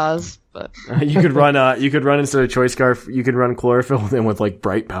never does. But you could run instead of Choice Scarf, you could run Chlorophyll then with like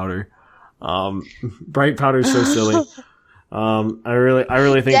Bright Powder. Bright Powder is so silly. I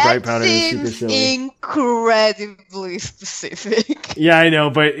really think Bright Powder is super silly. Incredibly specific. Yeah, I know,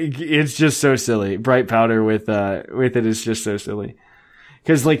 but it's just so silly. Bright Powder with it is just so silly.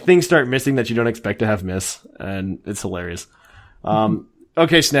 Cause like things start missing that you don't expect to have miss, and it's hilarious.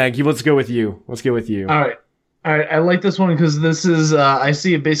 Okay, Snag, let's go with you. All right. I like this one because this is, I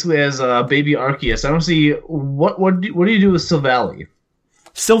see it basically as a baby Arceus. I don't see, what do you do with Silvally?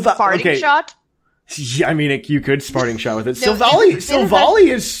 Farting shot? Yeah, I mean, you could Sparting Shot with it. Silvally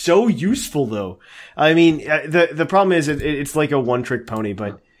is so useful, though. I mean, the problem is it's like a one-trick pony,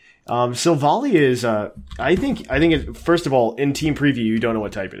 but Silvally is, I think first of all, in Team Preview, you don't know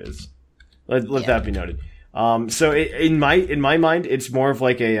what type it is. Let that be noted. So in my mind, it's more of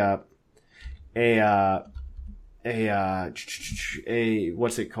like a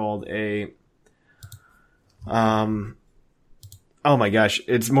what's it called? Oh my gosh,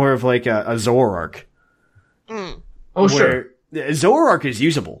 it's more of like a Zoroark. Oh, sure. Zoroark is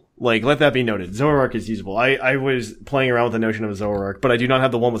usable. Like, let that be noted. Zoroark is usable. I was playing around with the notion of a Zoroark, but I do not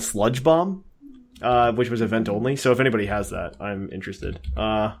have the one with Sludge Bomb, which was event only. So if anybody has that, I'm interested.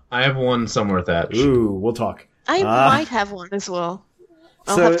 I have one somewhere attached. Ooh, we'll talk. I might have one as well.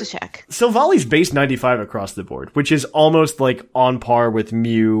 I'll have to check. Silvally's base 95 across the board, which is almost like on par with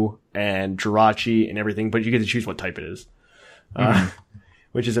Mew and Jirachi and everything, but you get to choose what type it is.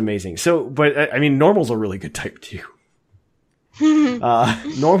 Which is amazing. So, but I mean, Normal's a really good type too.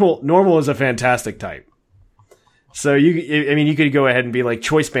 Normal is a fantastic type. So you could go ahead and be like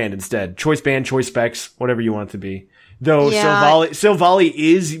Choice Band instead. Choice Band, Choice Specs, whatever you want it to be. Though Silvally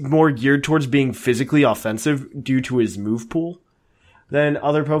is more geared towards being physically offensive due to his move pool than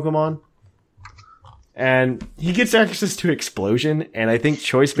other Pokemon. And he gets access to Explosion, and I think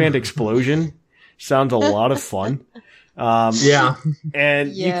Choice Band Explosion sounds a lot of fun. Yeah.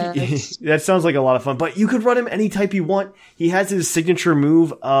 And that sounds like a lot of fun, but you could run him any type you want. He has his signature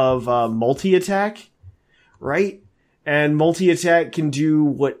move of multi-attack, right? And multi-attack can do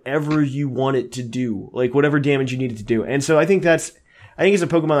whatever you want it to do, like whatever damage you need it to do. And so I think it's a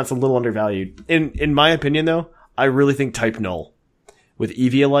Pokemon that's a little undervalued. In my opinion, though, I really think Type Null with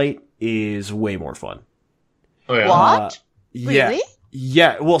Eviolite is way more fun. Oh, yeah. What? Really?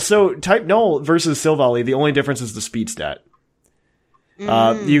 Yeah, well, so Type Null versus Silvally, the only difference is the speed stat.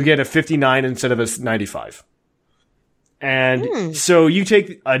 You get a 59 instead of a 95. And so you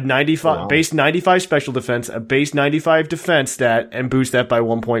take a 95 base 95 special defense, a base 95 defense stat, and boost that by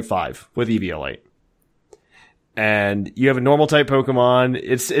 1.5 with Eviolite. And you have a normal type Pokemon.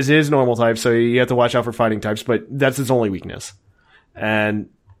 It is normal type, so you have to watch out for fighting types, but that's its only weakness. And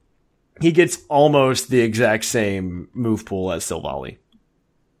he gets almost the exact same move pool as Silvally.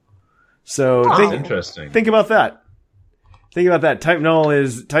 So interesting. Think about that. Type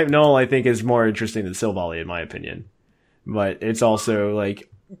Null, I think, is more interesting than Silvally, in my opinion. But it's also like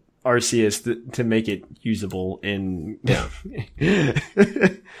Arceus to make it usable in but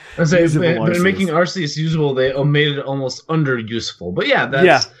making Arceus usable, they made it almost underuseful. But it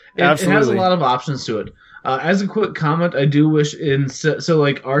has a lot of options to it. As a quick comment, I do wish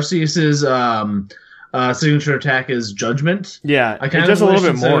like Arceus's signature attack is Judgment. Yeah, I it does a little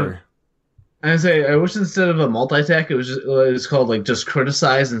bit more. I wish instead of a multi-attack, it was called like just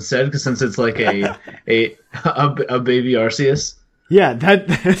Criticize instead, because since it's like a baby Arceus. Yeah,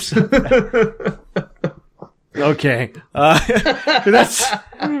 that's okay.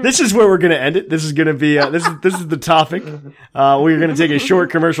 This is where we're gonna end it. This is gonna be this is the topic. We're gonna take a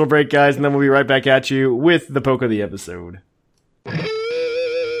short commercial break, guys, and then we'll be right back at you with the poke of the episode.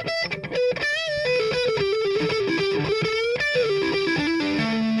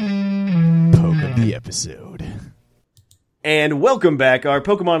 The episode. And welcome back. Our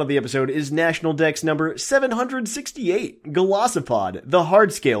Pokemon of the episode is National Dex number 768, Golisopod, the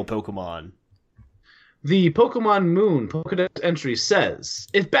hard-scale Pokemon. The Pokemon Moon Pokedex entry says,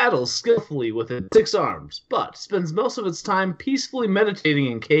 it battles skillfully with its 6 arms, but spends most of its time peacefully meditating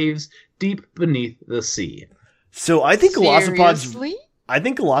in caves deep beneath the sea. So I think Seriously?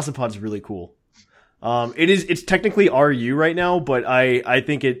 Golisopod's really cool. It's technically RU right now, but I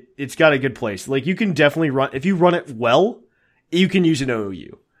think it's got a good place. Like, you can definitely run, if you run it well, you can use an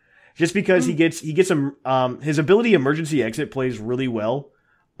OU. Just because he gets his ability Emergency Exit plays really well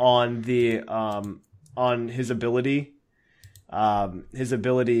on the, on his ability, or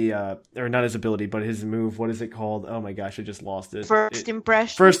not his ability, but his move, what is it called? Oh my gosh, I just lost it. First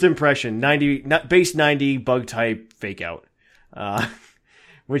impression. First impression, base 90 bug type fake out,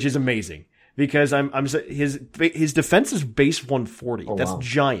 which is amazing. Because his defense is base 140. Oh, that's wow.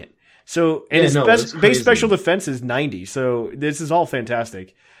 giant. So and his base special defense is 90. So this is all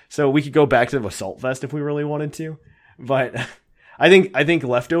fantastic. So we could go back to the Assault Vest if we really wanted to. But I think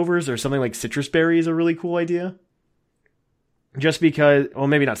leftovers or something like Citrus Berry is a really cool idea. Just because, well,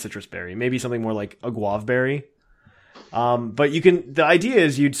 maybe not Citrus Berry, maybe something more like a Guava Berry. But the idea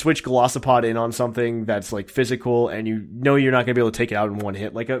is you'd switch Golisopod in on something that's like physical and you know you're not going to be able to take it out in one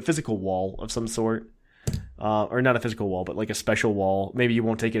hit, like a physical wall of some sort. Or not a physical wall, but like a special wall. Maybe you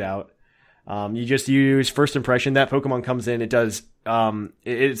won't take it out. You just use First Impression. That Pokemon comes in, it does,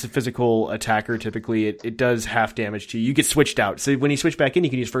 it's a physical attacker typically. It does half damage to you. You get switched out. So when you switch back in, you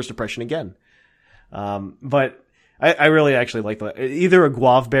can use First Impression again. But I really actually like either a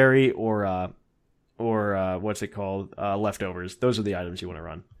Guava Berry or what's it called? Leftovers. Those are the items you want to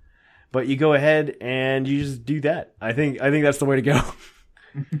run. But you go ahead and you just do that. I think that's the way to go.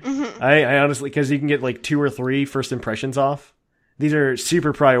 I honestly, because you can get like 2 or 3 first impressions off. These are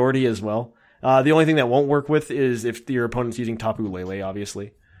super priority as well. The only thing that won't work with is if your opponent's using Tapu Lele,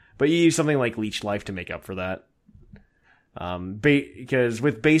 obviously. But you use something like Leech Life to make up for that. Because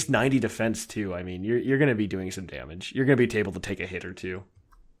with base 90 defense too, I mean, you're going to be doing some damage. You're going to be able to take a hit or two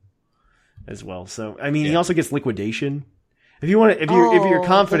as well. So, I mean, he also gets Liquidation. If you're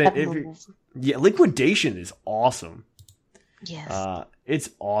confident, Liquidation is awesome. Yes. It's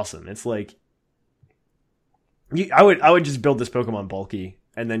awesome. It's like, I would just build this Pokemon bulky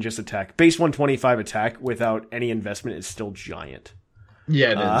and then just attack. Base 125 attack without any investment is still giant.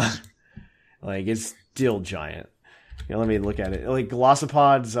 Yeah, it is. Like, it's still giant. Let me look at it. Like,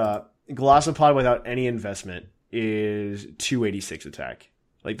 Golisopod without any investment is 286 attack.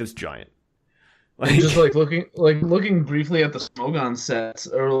 Like, that's giant. Like, just looking briefly at the Smogon set,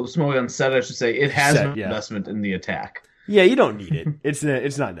 or Smogon set, I should say, it has no investment in the attack. Yeah, you don't need it. It's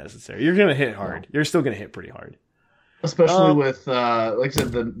not necessary. You're gonna hit hard. You're still gonna hit pretty hard. Especially with, like I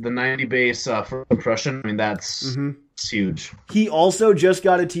said, the 90 base for impression. I mean, that's huge. He also just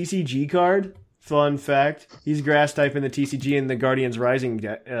got a TCG card. Fun fact. He's Grass type in the TCG in the Guardians Rising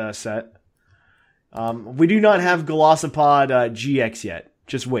set. We do not have Golisopod GX yet.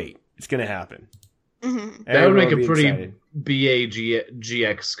 Just wait. It's going to happen. Mm-hmm. That would make a pretty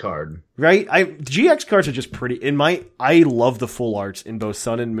GX card. Right? GX cards are just pretty. I love the full arts in both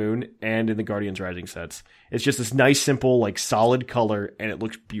Sun and Moon and in the Guardians Rising sets. It's just this nice, simple, like solid color, and it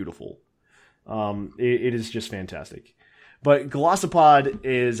looks beautiful. It is just fantastic. But Golisopod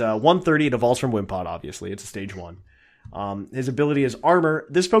is 130. It evolves from Wimpod, obviously. It's a stage 1. His ability is Armor.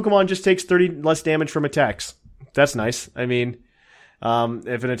 This Pokemon just takes 30 less damage from attacks. That's nice. I mean,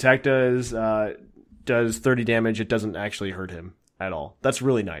 if an attack does 30 damage, it doesn't actually hurt him at all. That's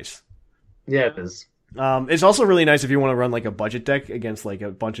really nice. Yeah, it is. It's also really nice if you want to run like a budget deck against like a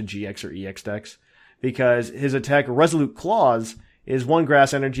bunch of GX or EX decks, because his attack Resolute Claws is 1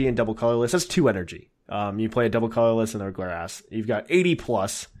 grass energy and double colorless. That's 2 energy. You play a double colorless and a grass. You've got 80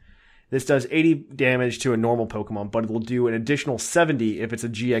 plus. This does 80 damage to a normal Pokemon, but it will do an additional 70 if it's a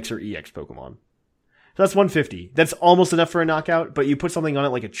GX or EX Pokemon. So that's 150. That's almost enough for a knockout, but you put something on it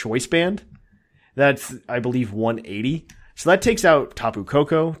like a Choice Band. That's, I believe, 180. So that takes out Tapu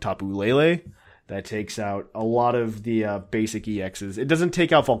Koko, Tapu Lele. that takes out a lot of the basic EXs. It doesn't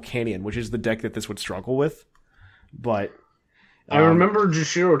take out Volcanion, which is the deck that this would struggle with. But I remember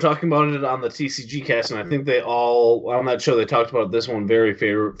Jushiro talking about it on the TCG cast, and I think they all, on that show, they talked about this one very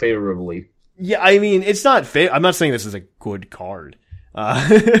favorably. Yeah, I mean, it's not I'm not saying this is a good card.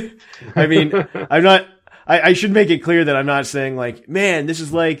 I mean, I should make it clear that I'm not saying like, man, this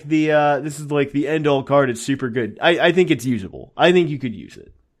is like the end all card. It's super good. I think it's usable. I think you could use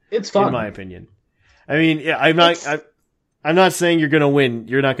it. It's fun, in my opinion. I mean, yeah, I'm not saying you're gonna win.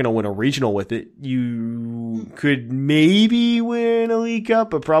 You're not gonna win a regional with it. You could maybe win a League Cup,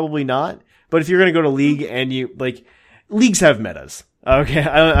 but probably not. But if you're gonna go to League and leagues have metas.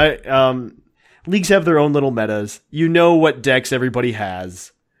 Okay, leagues have their own little metas. You know what decks everybody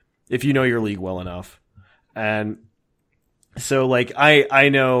has if you know your league well enough. And so, like, I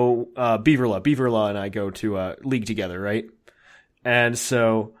know Beaverlaw and I go to a league together, right? And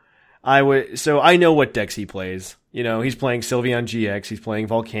so I know what decks he plays. You know, he's playing Sylveon GX, he's playing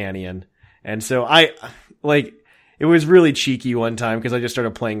Volcanion. And so it was really cheeky one time because I just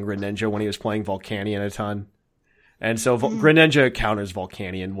started playing Greninja when he was playing Volcanion a ton. And so Greninja counters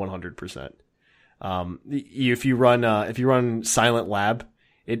Volcanion 100%. If you run Silent Lab,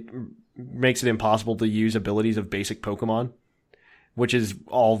 it makes it impossible to use abilities of basic Pokemon, which is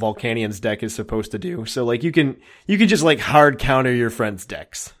all Volcanion's deck is supposed to do. So like you can just like hard counter your friend's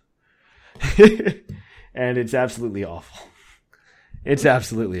decks. And it's absolutely awful. It's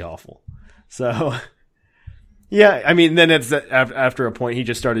absolutely awful. So yeah, I mean, then it's after a point he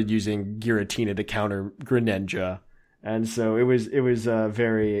just started using Giratina to counter Greninja. And so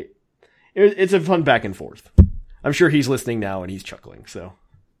it's a fun back and forth. I'm sure he's listening now and he's chuckling. So,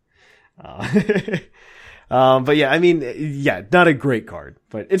 but yeah, I mean, yeah, not a great card,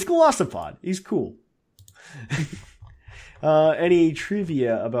 but it's Glossopod. He's cool. Any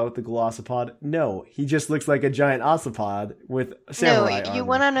trivia about the Glossopod? No, he just looks like a giant Ossipod with samurai armor. You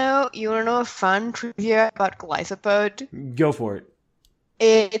wanna know a fun trivia about Glycopod? Go for it.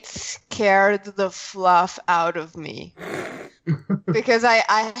 It scared the fluff out of me. Because I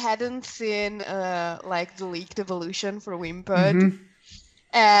hadn't seen like the leaked evolution for Wimpod. Mm-hmm.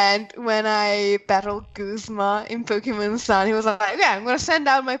 And when I battled Guzma in Pokemon Sun, he was like, yeah, I'm gonna send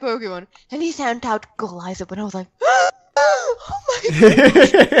out my Pokemon. And he sent out Glycop, and I was like, oh my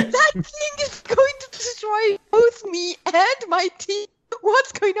gosh, that thing is going to destroy both me and my team.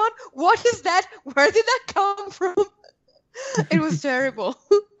 What's going on? What is that? Where did that come from? It was terrible.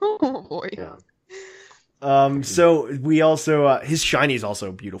 Oh boy. Yeah. So we also, his shiny is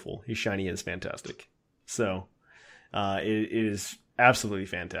also beautiful. His shiny is fantastic. So, it is absolutely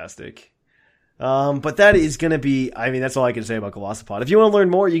fantastic. But that is going to be, I mean, that's all I can say about Glossopod. If you want to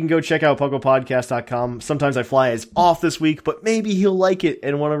learn more, you can go check out PucklePodcast.com. Sometimes I fly as off this week, but maybe he'll like it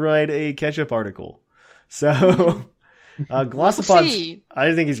and want to write a catch-up article. So, Glossopod,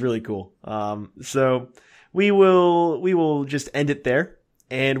 I think he's really cool. So we will just end it there,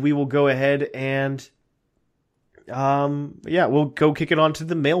 and we will go ahead and, we'll go kick it on to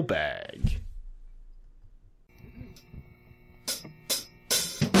the mailbag.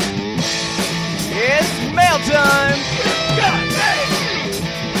 It's mail time!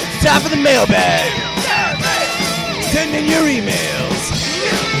 It's time for the mailbag! Send in your emails!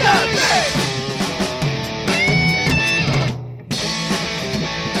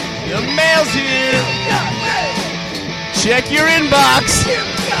 The mail's here! Check your inbox!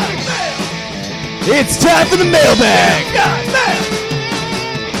 It's time for the mailbag!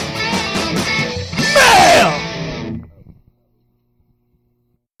 Mail!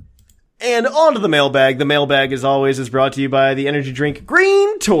 And on to the mailbag. The mailbag, as always, is brought to you by the energy drink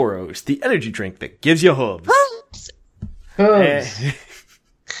Green Toros, the energy drink that gives you hooves. I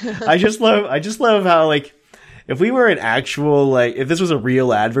just love how, like, if we were an actual, like, if this was a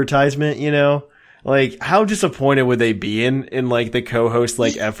real advertisement, you know, like, how disappointed would they be in like the co-host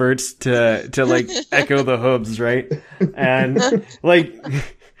like efforts to like echo the hooves, right? And like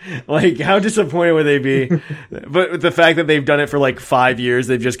how disappointed would they be? But the fact that they've done it for like 5 years,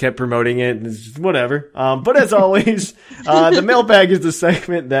 they've just kept promoting it, and it's just whatever. But as always, the mailbag is the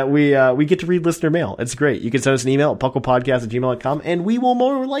segment that we get to read listener mail. It's great. You can send us an email at pucklepodcast@gmail.com, and we will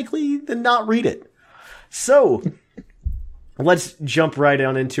more likely than not read it. So let's jump right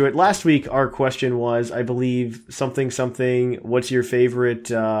on into it. Last week, our question was, I believe, something. What's your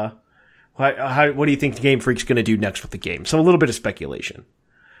favorite? What do you think the Game Freak's going to do next with the game? So a little bit of speculation.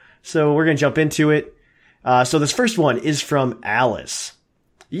 So we're going to jump into it. So this first one is from Alice.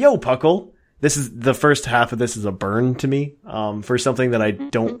 Yo, Puckle. This is the first half of this is a burn to me, for something that I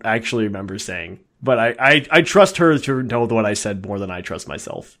don't actually remember saying. But I trust her to know what I said more than I trust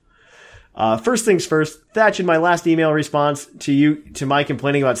myself. First things first, Thatch, in my last email response to my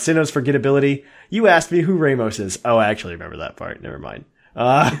complaining about Sinnoh's forgettability, you asked me who Ramos is. Oh, I actually remember that part. Never mind.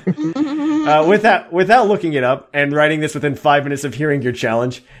 Without looking it up and writing this within 5 minutes of hearing your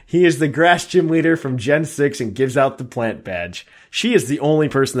challenge, he is the grass gym leader from Gen 6 and gives out the plant badge. She is the only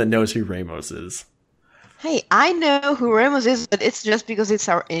person that knows who Ramos is. Hey, I know who Ramos is, but it's just because it's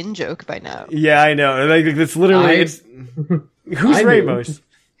our in-joke by now. Yeah, I know. Like, it's literally... Who's Ramos?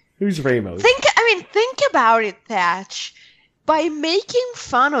 Who's Ramos? Think about it, Thatch. By making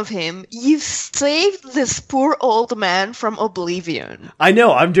fun of him, you've saved this poor old man from oblivion. I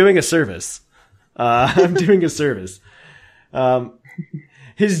know, I'm doing a service.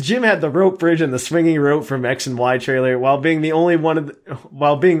 His gym had the rope bridge and the swinging rope from X and Y trailer, while being only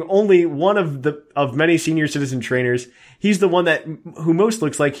one of many senior citizen trainers. He's the one who most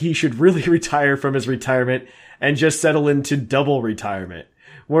looks like he should really retire from his retirement and just settle into double retirement,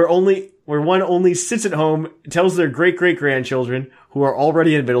 where one only sits at home, tells their great-great-grandchildren, who are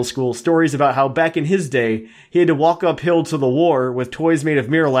already in middle school, stories about how back in his day, he had to walk uphill to the war with toys made of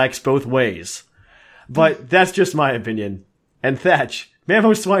Miralax both ways. But that's just my opinion. And Thatch,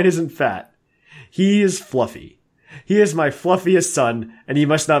 Mamoswine isn't fat. He is fluffy. He is my fluffiest son, and you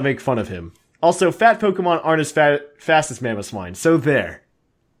must not make fun of him. Also, fat Pokemon aren't as fast as Mamoswine, so there.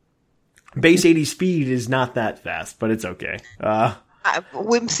 Base 80 speed is not that fast, but it's okay.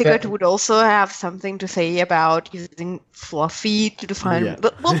 Whimsicott would also have something to say about using fluffy to define... Yeah.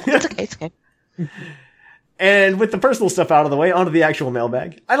 But it's okay, it's okay. And with the personal stuff out of the way, onto the actual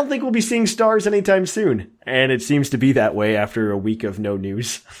mailbag. I don't think we'll be seeing stars anytime soon. And it seems to be that way after a week of no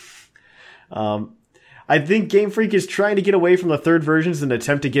news. I think Game Freak is trying to get away from the third versions in an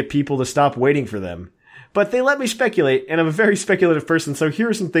attempt to get people to stop waiting for them. But they let me speculate, and I'm a very speculative person, so here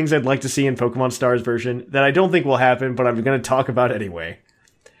are some things I'd like to see in Pokemon Stars version that I don't think will happen, but I'm going to talk about anyway.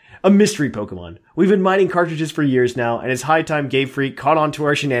 A mystery Pokemon. We've been mining cartridges for years now, and it's high time Game Freak caught on to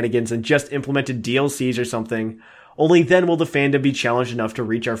our shenanigans and just implemented DLCs or something. Only then will the fandom be challenged enough to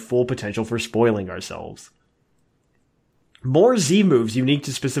reach our full potential for spoiling ourselves. More Z moves unique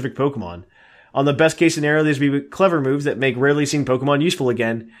to specific Pokemon. On the best case scenario, there's be clever moves that make rarely seen Pokemon useful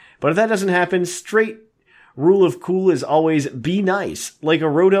again, but if that doesn't happen, straight rule of cool is always be nice. Like a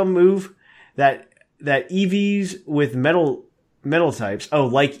Rotom move that EVs with metal types. Oh,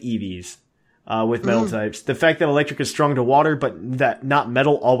 like EVs with metal types. The fact that electric is strong to water, but that not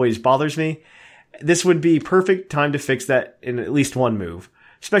metal always bothers me. This would be perfect time to fix that in at least one move.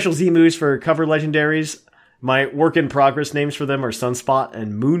 Special Z moves for cover legendaries. My work in progress names for them are Sunspot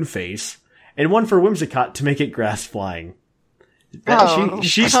and Moonface. And one for Whimsicott to make it grass flying.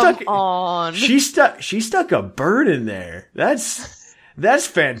 She stuck a bird in there. That's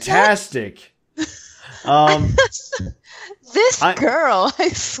fantastic. Girl, I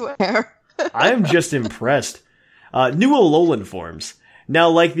swear. I am just impressed. New Alolan forms. Now,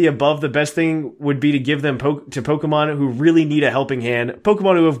 like the above, the best thing would be to give them to Pokemon who really need a helping hand.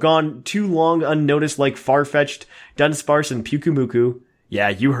 Pokemon who have gone too long unnoticed, like Farfetch'd, Dunsparce, and Pyukumuku. Yeah,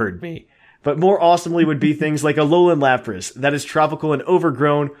 you heard me. But more awesomely would be things like a Alolan Lapras that is tropical and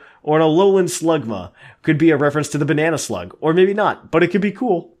overgrown, or an Alolan Slugma. Could be a reference to the banana slug, or maybe not, but it could be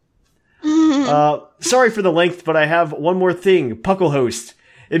cool. Sorry for the length, but I have one more thing. Puckle Host.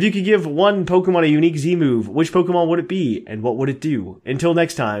 If you could give one Pokemon a unique Z move, which Pokemon would it be, and what would it do? Until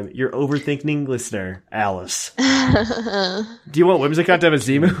next time, your overthinking listener, Alice. Do you want Whimsicott to have a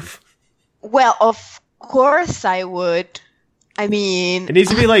Z move? Well, of course I would. I mean, it needs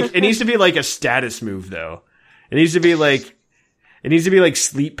to be like a status move though. It needs to be like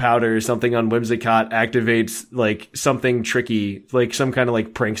Sleep Powder or something on Whimsicott activates like something tricky, like some kind of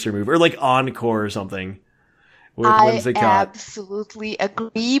like prankster move, or like Encore or something with Whimsicott. I absolutely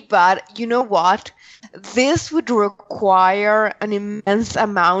agree, but you know what? This would require an immense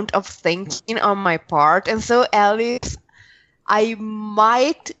amount of thinking on my part, and so Alice, I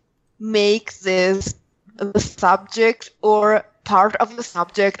might make this the subject or part of the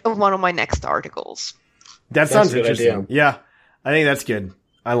subject of one of my next articles. That sounds interesting. Idea. Yeah, I think that's good.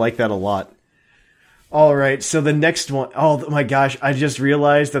 I like that a lot. All right, so the next one. Oh my gosh, I just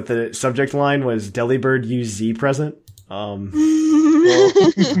realized that the subject line was Delibird use Z present.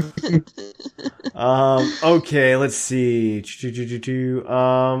 Okay, let's see.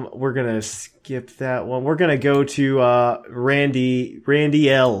 We're gonna skip that one. We're gonna go to Randy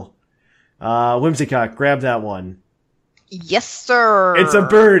L. Whimsicott, grab that one. Yes, sir. It's a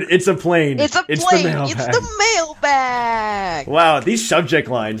bird. It's a plane. It's a plane. It's the mailbag. Wow, these subject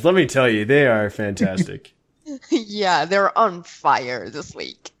lines, let me tell you, they are fantastic. Yeah, they're on fire this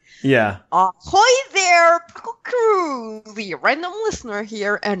week. Yeah. Ahoy there, Puckle Crew! The random listener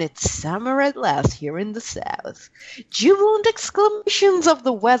here, and it's summer at last here in the south. Jubilant exclamations of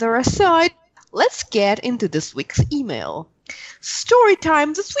the weather aside, let's get into this week's email. Story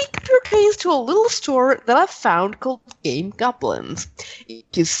time this week pertains to a little store that I've found called Game Goblins. If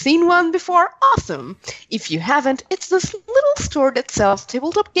you've seen one before, awesome. If you haven't, it's this little store that sells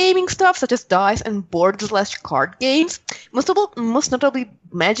tabletop gaming stuff such as dice and board/card games, most notably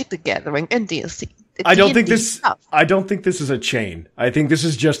Magic the Gathering and D&D. I don't think this is a chain. I think this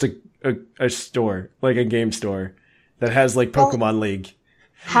is just a store, like a game store that has like Pokemon League.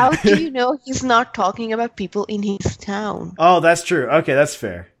 How do you know he's not talking about people in his town? Oh, that's true. Okay, that's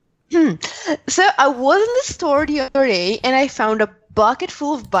fair. So I was in the store the other day and I found a bucket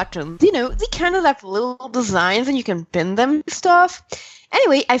full of buttons. You know, they kind of have little designs and you can pin them and stuff.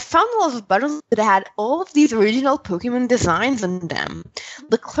 Anyway, I found a lot of buttons that had all of these original Pokemon designs on them.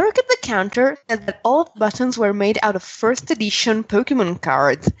 The clerk at the counter said that all of the buttons were made out of first edition Pokemon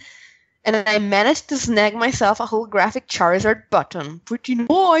cards. And I managed to snag myself a holographic Charizard button. Pretty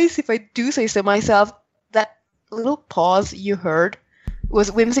nice, if I do say so myself. That little pause you heard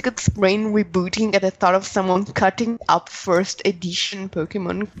was Whimsicott's brain rebooting at the thought of someone cutting up first edition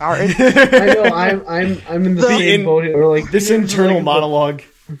Pokemon cards. I know, I'm in the same boat here. Like, this internal monologue.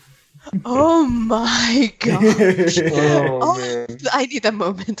 Oh my gosh. Man. I need a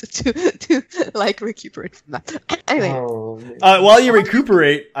moment to like recuperate from that. Anyway. While you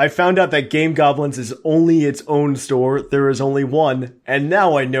recuperate, I found out that Game Goblins is only its own store. There is only one, and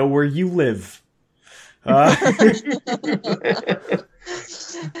now I know where you live.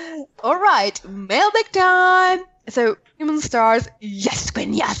 Alright, mailbag time! So, Pokemon Stars, yes,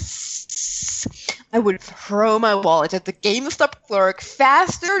 Quinn, yes! I would throw my wallet at the GameStop clerk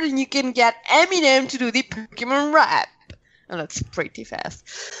faster than you can get Eminem to do the Pokemon rap. And that's pretty fast.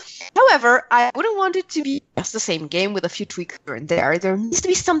 However, I wouldn't want it to be just the same game with a few tweaks here and there. There needs to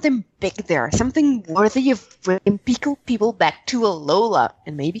be something big there, something worthy of bringing people back to Alola,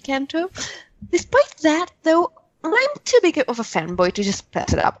 and maybe Kanto. Despite that, though, I'm too big of a fanboy to just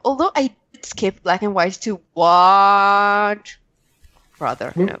pass it up. Although I did skip Black and White to watch...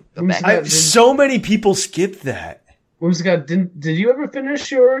 Brother, no, go back. So many people skipped that. Whimsicott, did you ever finish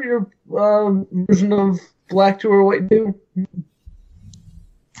your version of Black 2 or White 2?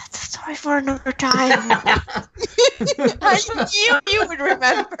 That's a story for another time. I knew you would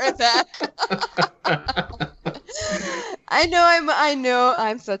remember that. I know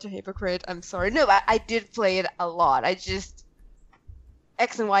I'm such a hypocrite. I'm sorry. No, I did play it a lot. I just...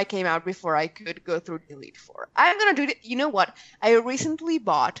 X and Y came out before I could go through the Elite Four. I'm gonna do it. You know what? I recently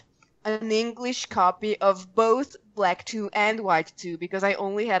bought an English copy of both Black 2 and White 2 because I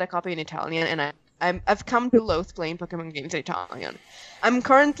only had a copy in Italian, and I've come to loathe playing Pokemon games in Italian. I'm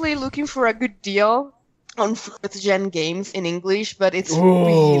currently looking for a good deal on 4th gen games in English, but it's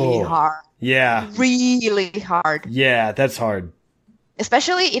really hard. Yeah. Really hard. Yeah, that's hard.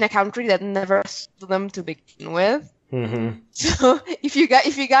 Especially in a country that never sold them to begin with. Mm-hmm. So if you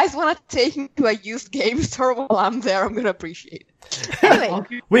guys want to take me to a used game store while I'm there, I'm gonna appreciate it.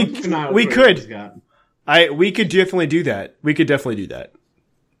 Anyway, we could definitely do that.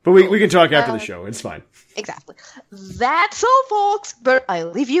 But we can talk after the show. It's fine. Exactly. That's all, folks. But I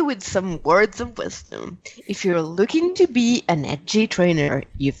leave you with some words of wisdom. If you're looking to be an edgy trainer,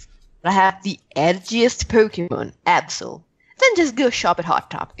 you've got to have the edgiest Pokemon, Absol. Then just go shop at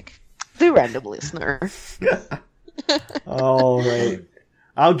Hot Topic. The random listener. All right.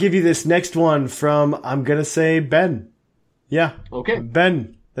 I'll give you this next one from, I'm going to say, Ben. Yeah. Okay.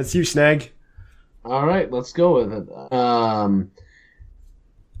 Ben, that's you, Snag. All right, let's go with it.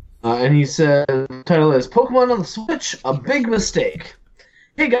 And he says, the title is Pokemon on the Switch, a big mistake.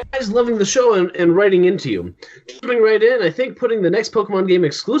 Hey guys, loving the show and writing into you. Jumping right in, I think putting the next Pokemon game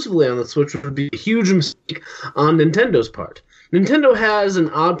exclusively on the Switch would be a huge mistake on Nintendo's part. Nintendo has an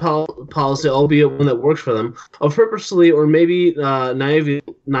odd policy, albeit one that works for them, of purposely or maybe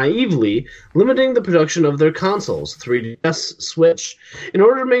naively limiting the production of their consoles, 3DS, Switch, in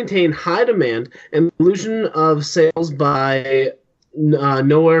order to maintain high demand and the illusion of sales by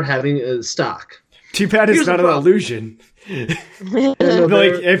nowhere having stock. Too bad it's not an illusion. Like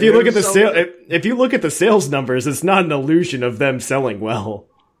if you look at the if you look at the sales numbers, it's not an illusion of them selling well.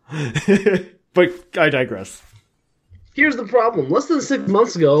 But I digress. Here's the problem. Less than 6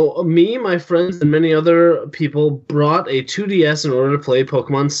 months ago, me, my friends, and many other people brought a 2DS in order to play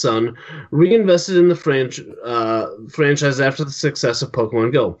Pokemon Sun, reinvested in the franchise after the success of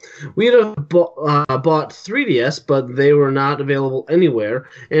Pokemon Go. We had bought 3DS, but they were not available anywhere,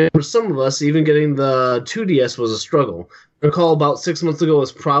 and for some of us, even getting the 2DS was a struggle. I recall about 6 months ago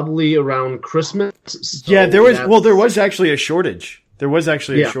was probably around Christmas. So yeah, there was actually a shortage. There was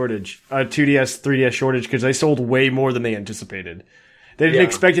actually a shortage, a 2DS, 3DS shortage, because they sold way more than they anticipated. They didn't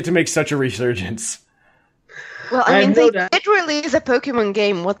expect it to make such a resurgence. Well, I mean, they did release a Pokemon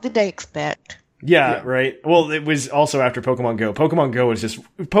game. What did they expect? Yeah, right. Well, it was also after Pokemon Go. Pokemon Go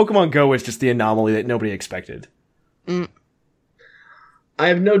was just the anomaly that nobody expected. I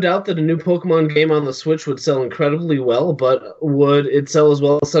have no doubt that a new Pokemon game on the Switch would sell incredibly well, but would it sell as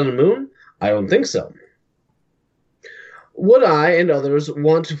well as Sun and Moon? I don't think so. Would I and others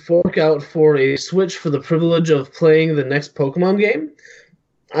want to fork out for a Switch for the privilege of playing the next Pokemon game?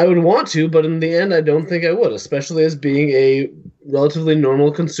 I would want to, but in the end I don't think I would, especially as being a relatively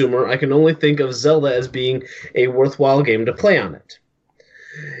normal consumer. I can only think of Zelda as being a worthwhile game to play on it.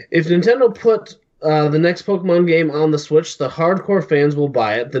 If Nintendo put the next Pokemon game on the Switch, the hardcore fans will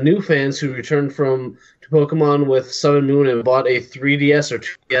buy it. The new fans who returned to Pokemon with Sun and Moon and bought a 3DS or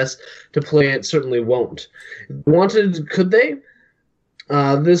 2DS to play it certainly won't. If they wanted, could they?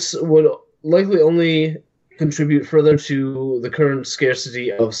 This would likely only contribute further to the current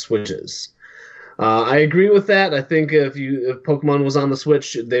scarcity of Switches. I agree with that. I think if Pokemon was on the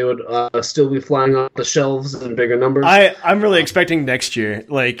Switch, they would still be flying off the shelves in bigger numbers. I'm really expecting next year,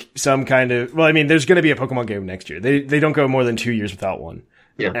 like some kind of. Well, I mean, there's going to be a Pokemon game next year. They don't go more than 2 years without one.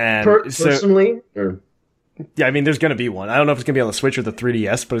 Yeah, and personally, yeah, I mean, there's going to be one. I don't know if it's going to be on the Switch or the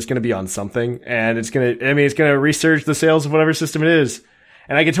 3DS, but it's going to be on something, and it's going to resurge the sales of whatever system it is.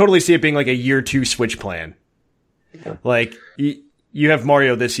 And I can totally see it being like a year 2 Switch plan. Yeah. Like you have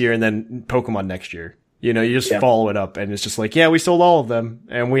Mario this year and then Pokemon next year. You know, you just follow it up, and it's just like, yeah, we sold all of them,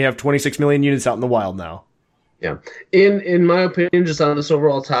 and we have 26 million units out in the wild now. Yeah. In my opinion, just on this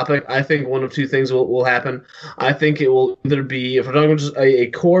overall topic, I think one of two things will happen. I think it will either be, if we're talking just a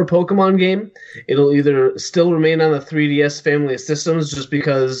core Pokemon game, it'll either still remain on the 3DS family of systems just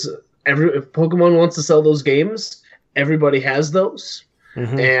because if Pokemon wants to sell those games, everybody has those.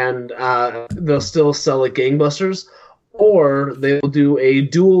 Mm-hmm. And they'll still sell like gangbusters. Or they'll do a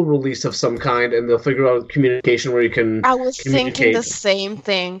dual release of some kind, and they'll figure out communication where you can. I was thinking the same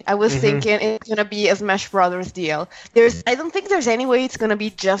thing. I was thinking it's gonna be a Smash Brothers deal. I don't think there's any way it's gonna be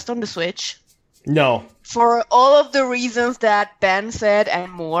just on the Switch. No. For all of the reasons that Ben said and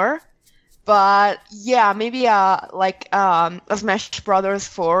more, but yeah, maybe a Smash Brothers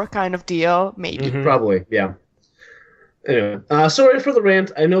 4 kind of deal, maybe. Mm-hmm. Probably, yeah. Anyway, sorry for the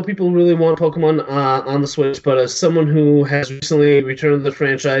rant. I know people really want Pokemon on the Switch, but as someone who has recently returned to the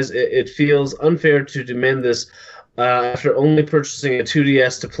franchise, it feels unfair to demand this after only purchasing a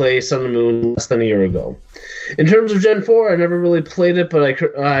 2DS to play Sun and Moon less than a year ago. In terms of Gen 4, I never really played it, but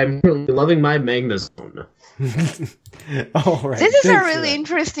I'm currently loving my Magnezone. Right. This is a really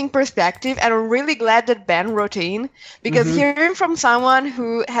interesting perspective, and I'm really glad that Ben wrote in, because hearing from someone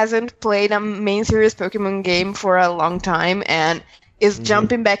who hasn't played a main series Pokemon game for a long time and is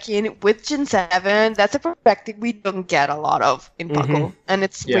jumping back in with Gen 7, that's a perspective we don't get a lot of in Puckle, and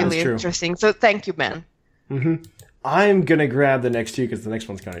it's really interesting. So thank you, Ben. I'm going to grab the next two because the next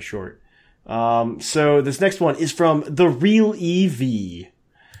one's kind of short. So this next one is from The Real EV.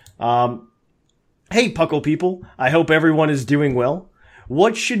 Hey, Puckle people. I hope everyone is doing well.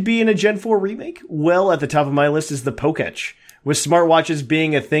 What should be in a Gen 4 remake? Well, at the top of my list is the Poketch. With smartwatches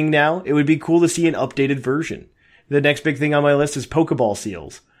being a thing now, it would be cool to see an updated version. The next big thing on my list is Pokeball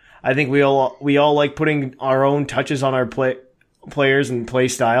seals. I think we all like putting our own touches on our players and play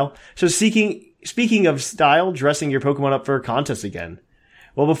style. So speaking of style, dressing your Pokemon up for a contest again.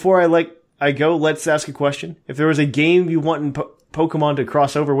 Well, before I go, let's ask a question. If there was a game you want in Pokemon to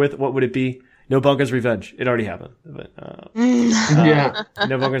cross over with, what would it be? No Bunga's Revenge. It already happened. But,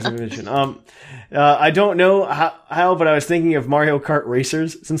 No Bunga's Revenge. I don't know how, but I was thinking of Mario Kart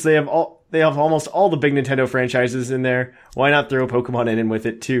Racers. Since they have almost all the big Nintendo franchises in there, why not throw Pokemon in with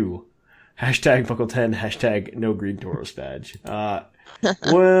it too? Hashtag Puckle10, hashtag no green Tauros badge.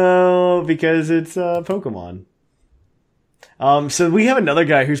 Well, because it's Pokemon. So we have another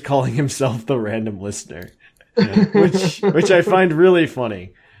guy who's calling himself the random listener, which I find really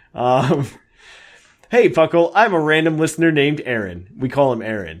funny. Hey, Puckle, I'm a random listener named Aaron. We call him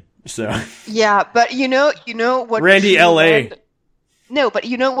Aaron. So yeah, but you know what Randy L.A. No, but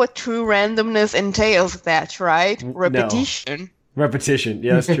you know what true randomness entails, that right? Repetition. No. Repetition.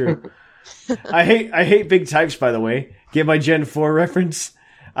 Yeah, that's true. I hate big types, by the way. Get my Gen 4 reference.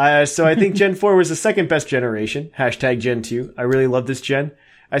 So I think Gen 4 was the second best generation. Hashtag Gen 2. I really love this gen.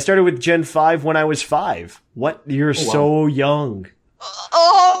 I started with Gen 5 when I was 5. What? You're so young.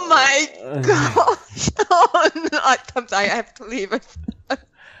 Oh my gosh. Oh, no. I have to leave it.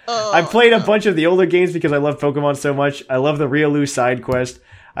 I played a bunch of the older games because I love Pokemon so much. I love the Riolu side quest.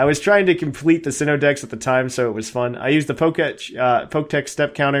 I was trying to complete the Sinnoh Dex at the time, so it was fun. I used the Pokedex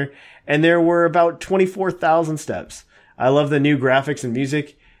step counter, and there were about 24,000 steps. I love the new graphics and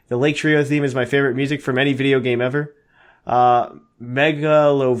music. The Lake Trio theme is my favorite music from any video game ever.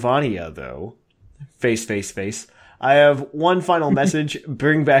 Megalovania, though. Face. I have one final message.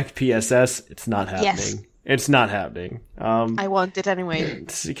 Bring back PSS. It's not happening. Yes. It's not happening. I want it anyway.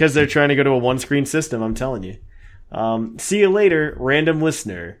 It's because they're trying to go to a one-screen system, I'm telling you. See you later, random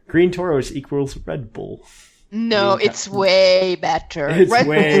listener. Green Tauros equals Red Bull. No, it's way better. It's Red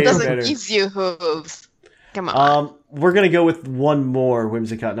way Bull doesn't better. give you hooves. Come on. We're gonna go with one more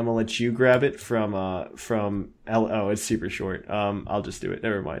Whimsicott, and I'm gonna let you grab it from oh, it's super short. I'll just do it.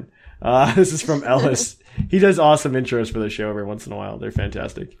 Never mind. This is from Ellis. He does awesome intros for the show every once in a while. They're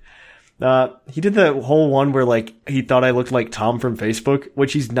fantastic. He did the whole one where like he thought I looked like Tom from Facebook,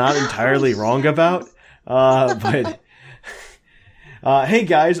 which he's not entirely wrong about. But hey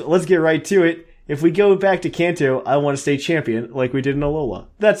guys, let's get right to it. If we go back to Kanto, I want to stay champion like we did in Alola.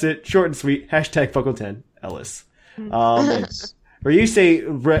 That's it. Short and sweet. Hashtag Puckle10. Ellis. Or you say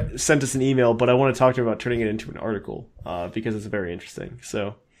Brett sent us an email, but I want to talk to him about turning it into an article, because it's very interesting.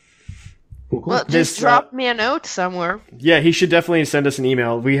 So. Well, just drop me a note somewhere. Yeah, he should definitely send us an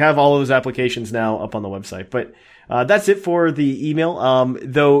email. We have all those applications now up on the website. But that's it for the email.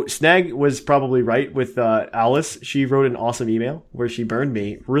 Though Snag was probably right with Alice. She wrote an awesome email where she burned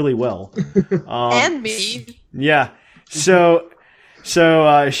me really well. And me. Yeah. So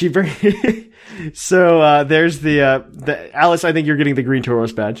she burned... So there's the Alice, I think you're getting the Green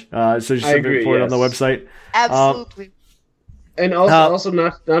Tauros badge. So just submit for it on the website. Absolutely. And also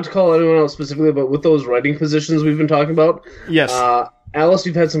not to call anyone else specifically, but with those writing positions we've been talking about, yes, Alice,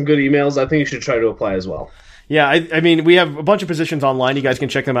 you've had some good emails. I think you should try to apply as well. Yeah, I mean, we have a bunch of positions online. You guys can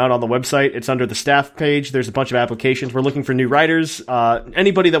check them out on the website. It's under the staff page. There's a bunch of applications. We're looking for new writers.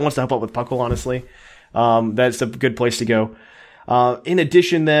 Anybody that wants to help out with Puckle, honestly, that's a good place to go. In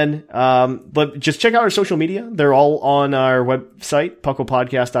addition, then, but just check out our social media. They're all on our website,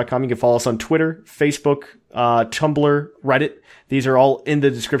 pucklepodcast.com. You can follow us on Twitter, Facebook, Tumblr, Reddit. These are all in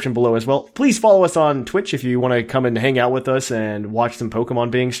the description below as well. Please follow us on Twitch if you want to come and hang out with us and watch some Pokemon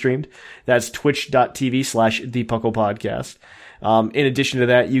being streamed. That's twitch.tv/thepucklepodcast. In addition to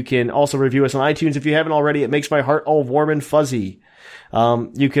that, you can also review us on iTunes if you haven't already. It makes my heart all warm and fuzzy.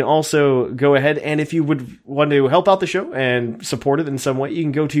 You can also go ahead and if you would want to help out the show and support it in some way, you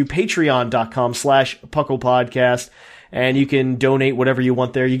can go to patreon.com/pucklepodcast and you can donate whatever you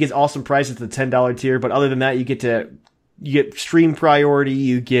want there. You get awesome prizes at the $10 tier, but other than that, you get stream priority,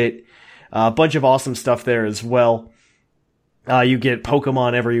 you get a bunch of awesome stuff there as well. You get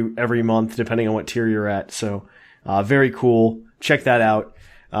Pokemon every month, depending on what tier you're at. So, very cool. Check that out.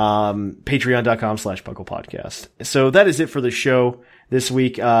 Patreon.com/pucklepodcast. So that is it for the show this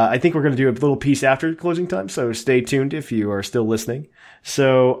week. I think we're going to do a little piece after closing time, so stay tuned if you are still listening.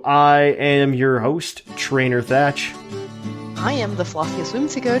 So I am your host, Trainer Thatch. I am the fluffiest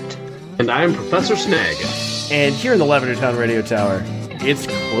Whimsicott. And I am Professor Snag. And here in the Lavender Town Radio Tower, it's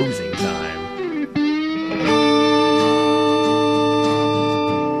closing time.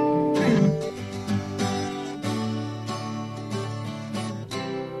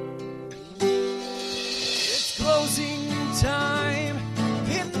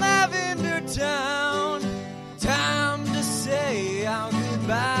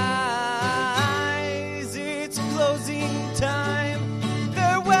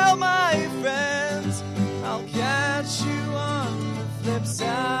 I'll catch you on the flip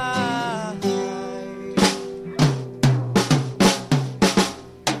side.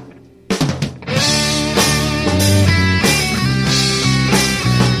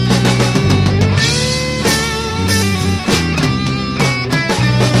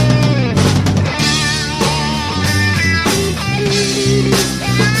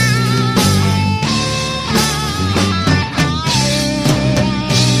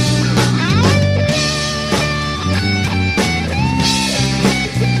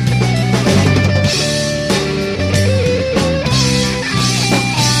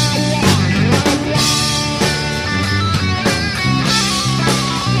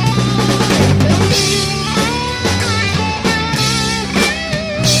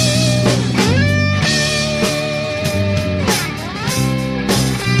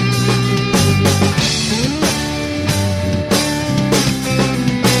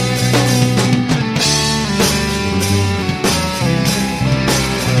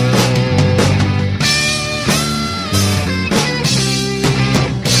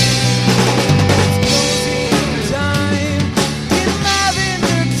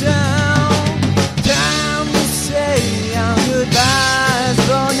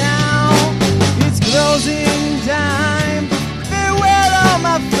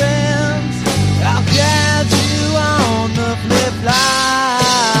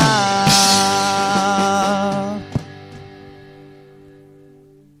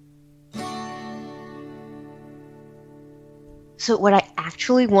 So what I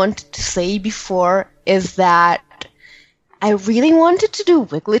actually wanted to say before is that I really wanted to do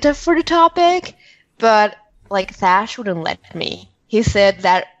Wigglytuff for the topic, but Thash wouldn't let me. He said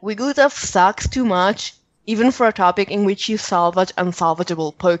that Wigglytuff sucks too much, even for a topic in which you salvage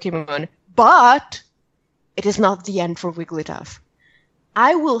unsalvageable Pokemon. But it is not the end for Wigglytuff.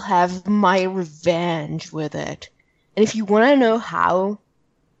 I will have my revenge with it. And if you want to know how,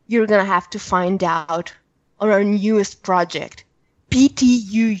 you're going to have to find out on our newest project,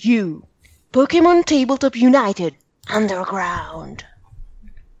 PTUU, Pokemon Tabletop United Underground.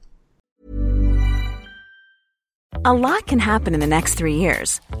 A lot can happen in the next 3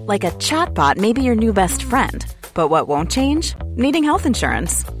 years. Like a chatbot may be your new best friend. But what won't change? Needing health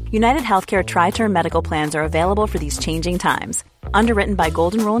insurance. United Healthcare Tri-Term Medical Plans are available for these changing times. Underwritten by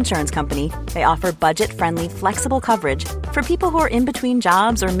Golden Rule Insurance Company, they offer budget-friendly, flexible coverage for people who are in between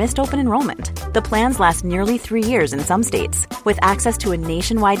jobs or missed open enrollment. The plans last nearly 3 years in some states, with access to a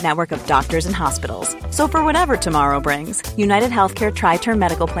nationwide network of doctors and hospitals. So for whatever tomorrow brings, United Healthcare Tri-Term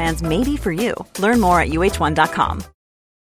Medical Plans may be for you. Learn more at uh1.com.